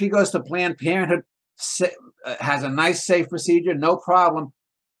to Planned Parenthood. has a nice, safe procedure, no problem.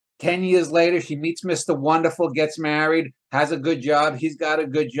 10 years later, she meets Mr. Wonderful, gets married, has a good job. He's got a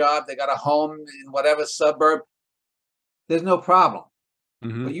good job. They got a home in whatever suburb. There's no problem.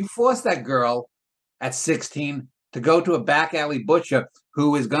 But you force that girl at 16 to go to a back alley butcher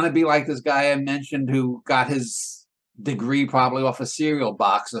who is going to be like this guy I mentioned who got his degree probably off a cereal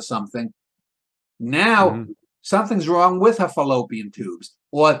box or something. Now, something's wrong with her fallopian tubes,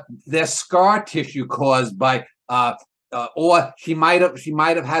 or there's scar tissue caused by or she might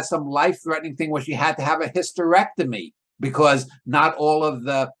have had some life-threatening thing where she had to have a hysterectomy because not all of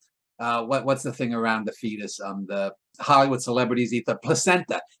the what's the thing around the fetus? The Hollywood celebrities eat the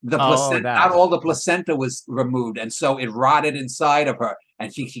placenta. Not all the placenta was removed, and so it rotted inside of her,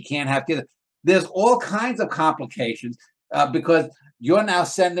 and she can't have kids. There's all kinds of complications because you're now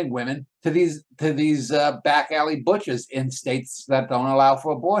sending women to these back alley butchers in states that don't allow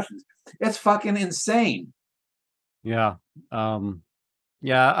for abortions. It's fucking insane. Yeah.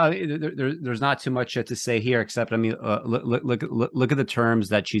 There's not too much to say here, except, I mean, look at the terms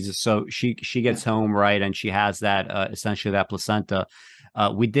that she gets home, right, and she has that essentially that placenta.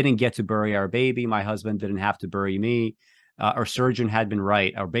 We didn't get to bury our baby. My husband didn't have to bury me. Our surgeon had been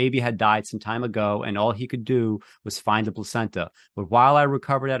right. Our baby had died some time ago, and all he could do was find the placenta. But while I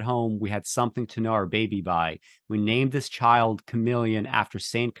recovered at home, we had something to know our baby by. We named this child Chameleon after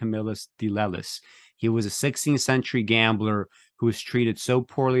Saint Camillus de Lelis. He was a 16th century gambler who was treated so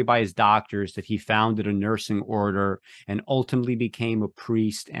poorly by his doctors that he founded a nursing order and ultimately became a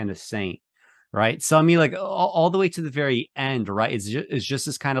priest and a saint. Right. So, I mean, like all the way to the very end, right? It's just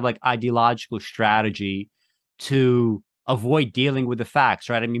this kind of like ideological strategy to avoid dealing with the facts,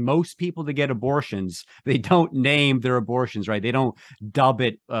 right? I mean, most people that get abortions, they don't name their abortions, right? They don't dub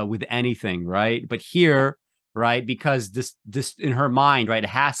it with anything, right? But here, right, because this in her mind, right, it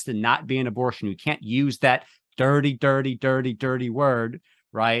has to not be an abortion. You can't use that dirty word,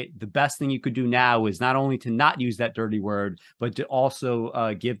 right? The best thing you could do now is not only to not use that dirty word, but to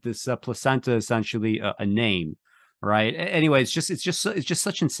also give this placenta essentially a name, right? Anyway, it's just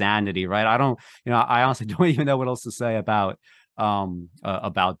such insanity, right? I honestly don't even know what else to say about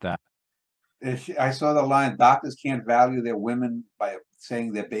that. I saw the line, doctors can't value their women by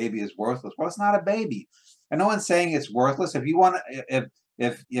saying their baby is worthless. Well, it's not a baby. And no one's saying it's worthless. If you want to,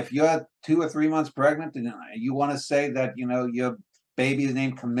 if you're 2 or 3 months pregnant and you want to say that, your baby is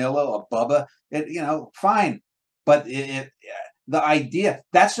named Camilla or Bubba, fine. But the idea,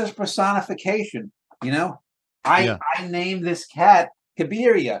 that's just personification, I named this cat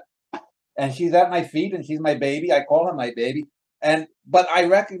Kabiria, and she's at my feet and she's my baby. I call her my baby. But I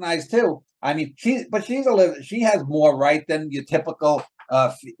recognize too, I mean, she has more right than your typical,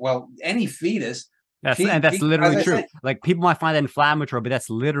 any fetus. That's literally true. Like, people might find that inflammatory, but that's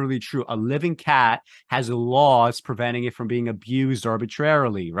literally true. A living cat has laws preventing it from being abused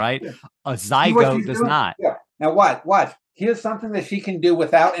arbitrarily, right? Yeah. A zygote does not. Yeah. Now, watch. Here's something that she can do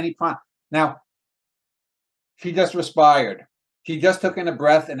without any problem. Now, she just respired. She just took in a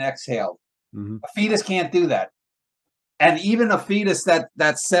breath and exhaled. A fetus can't do that. And even a fetus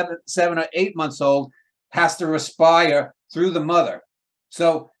that's 7 or 8 months old has to respire through the mother.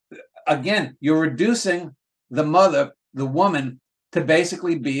 So again, you're reducing the mother, the woman, to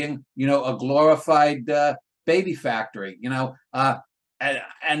basically being, a glorified baby factory,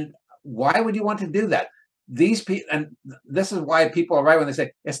 and why would you want to do that? These people, and this is why people are right when they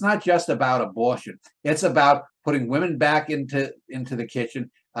say it's not just about abortion. It's about putting women back into the kitchen,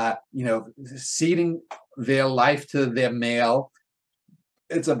 ceding their life to their male.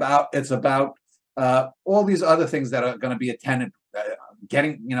 It's about all these other things that are going to be attended.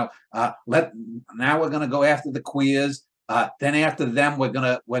 Now we're going to go after the queers. Then after them, we're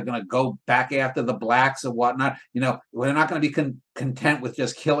gonna go back after the blacks or whatnot. We're not going to be content with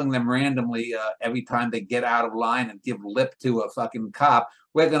just killing them randomly every time they get out of line and give lip to a fucking cop.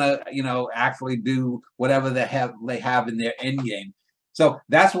 We're gonna, actually do whatever they have in their end game. So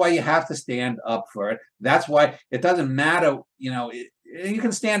that's why you have to stand up for it. That's why it doesn't matter, you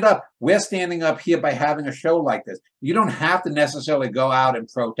can stand up. We're standing up here by having a show like this. You don't have to necessarily go out and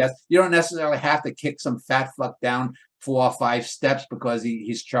protest. You don't necessarily have to kick some fat fuck down 4 or 5 steps because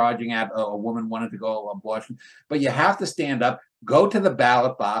he's charging at a woman wanting to go abortion. But you have to stand up, go to the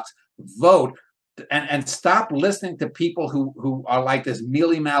ballot box, vote, and stop listening to people who are like this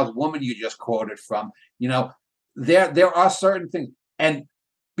mealy-mouthed woman you just quoted from. There are certain things. And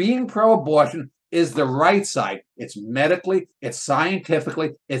being pro-abortion is the right side. It's medically, it's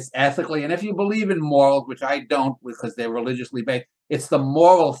scientifically, it's ethically. And if you believe in morals, which I don't because they're religiously based, it's the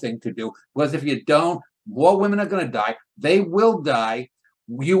moral thing to do. Because if you don't, more women are going to die. They will die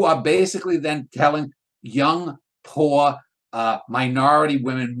you are basically then telling young, poor, minority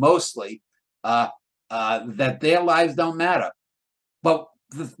women mostly that their lives don't matter. But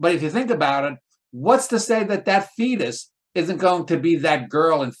if you think about it, what's to say that that fetus isn't going to be that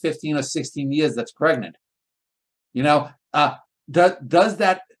girl in 15 or 16 years that's pregnant? You know, does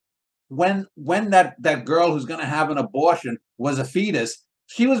that, when that girl who's going to have an abortion was a fetus,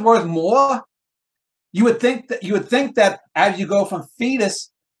 she was worth more? You would think that as you go from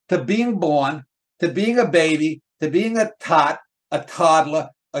fetus to being born, to being a baby, to being a tot, a toddler,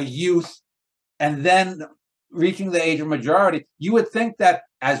 a youth, and then reaching the age of majority, you would think that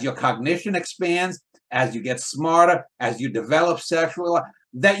as your cognition expands, as you get smarter, as you develop sexually,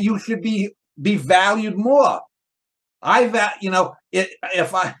 that you should be valued more.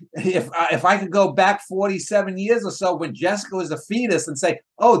 If I could go back 47 years or so when Jessica was a fetus and say,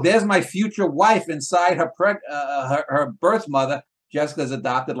 "Oh, there's my future wife inside her birth mother." Jessica's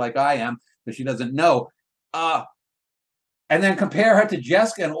adopted like I am, but she doesn't know. And then compare her to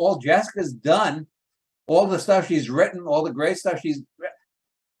Jessica and all Jessica's done, all the stuff she's written, all the great stuff she's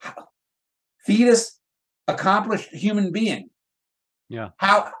written. Fetus, accomplished human being. Yeah.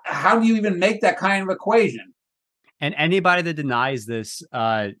 How do you even make that kind of equation? And anybody that denies this,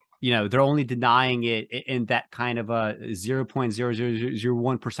 they're only denying it in that kind of a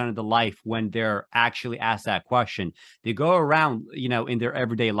 0.0001% of the life when they're actually asked that question. They go around, in their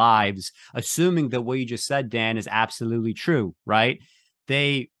everyday lives, assuming that what you just said, Dan, is absolutely true, right?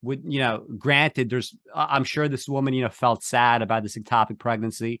 They would, granted, I'm sure this woman, felt sad about this ectopic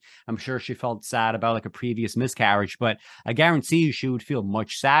pregnancy. I'm sure she felt sad about like a previous miscarriage, but I guarantee you she would feel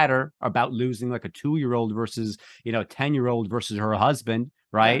much sadder about losing like a 2-year-old versus, 10-year-old versus her husband,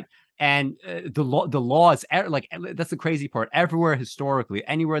 right? Yeah. And the laws, like, that's the crazy part. Everywhere historically,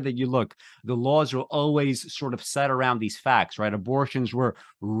 anywhere that you look, the laws are always sort of set around these facts, right? Abortions were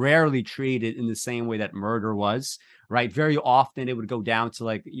rarely treated in the same way that murder was, right? Very often it would go down to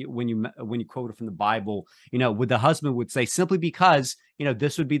like when you quote it from the Bible, what the husband would say, simply because,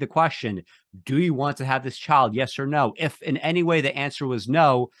 this would be the question: do you want to have this child? Yes or no? If in any way the answer was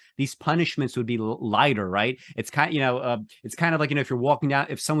no, these punishments would be lighter, right? It's kind of, like, if you're walking down,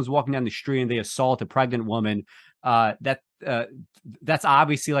 if someone's walking down the street and they assault a pregnant woman, that's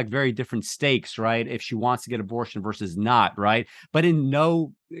obviously like very different stakes, right? If she wants to get abortion versus not, right? But in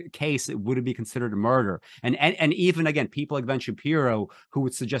no case would it be considered a murder. And even again, people like Ben Shapiro, who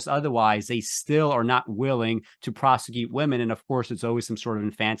would suggest otherwise, they still are not willing to prosecute women. And of course, it's always some sort of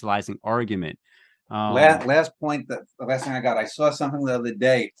infantilizing argument. Last point, the last thing I saw something the other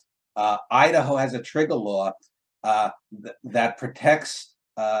day. Idaho has a trigger law that protects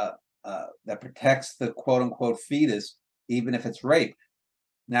the quote unquote fetus, even if it's rape.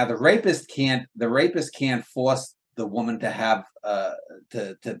 Now the rapist can't force the woman to have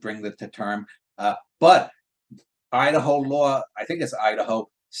to bring the to term, but Idaho law, I think it's Idaho,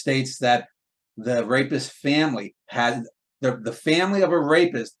 states that the rapist family has the family of a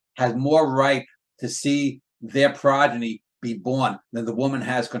rapist has more right to see their progeny be born than the woman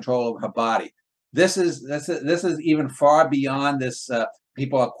has control over her body. This is even far beyond this.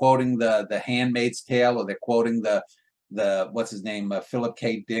 People are quoting the Handmaid's Tale, or they're quoting the what's his name, Philip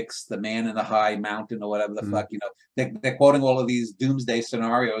K. Dick's The Man in the High Mountain, or whatever the fuck, they're quoting all of these doomsday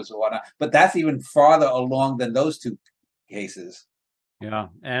scenarios or whatnot. But that's even farther along than those two cases. Yeah,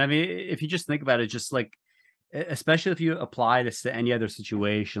 and I mean, if you just think about it, just like, especially if you apply this to any other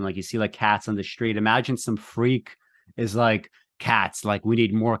situation, like you see like cats on the street. Imagine some freak is like, cats, like, we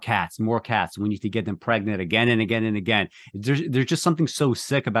need more cats, we need to get them pregnant again and again and again. There's just something so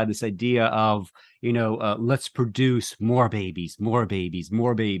sick about this idea of, let's produce more babies.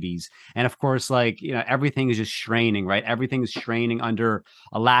 And of course, like, everything is just straining, right? Everything is straining under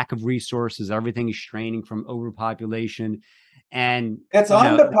a lack of resources. Everything is straining from overpopulation. And it's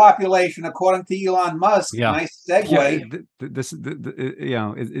underpopulation, according to Elon Musk. Yeah. Nice segue.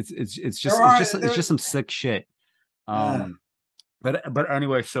 Yeah, it's just some sick shit. But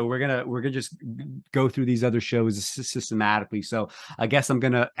anyway, so we're gonna just go through these other shows systematically. So I guess I'm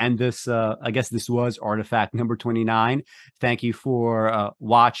gonna end this. I guess this was ArtiFact number 29. Thank you for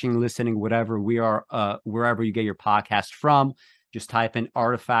watching, listening, whatever. We are wherever you get your podcast from. Just type in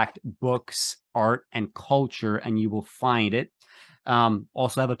ArtiFact books, art, and culture, and you will find it.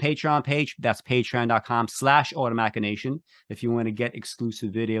 Also have a Patreon page. That's patreon.com/automachination. If you want to get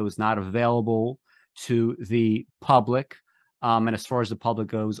exclusive videos not available to the public. And as far as the public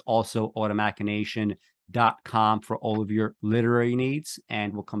goes, also automachination.com for all of your literary needs.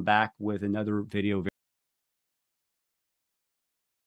 And we'll come back with another video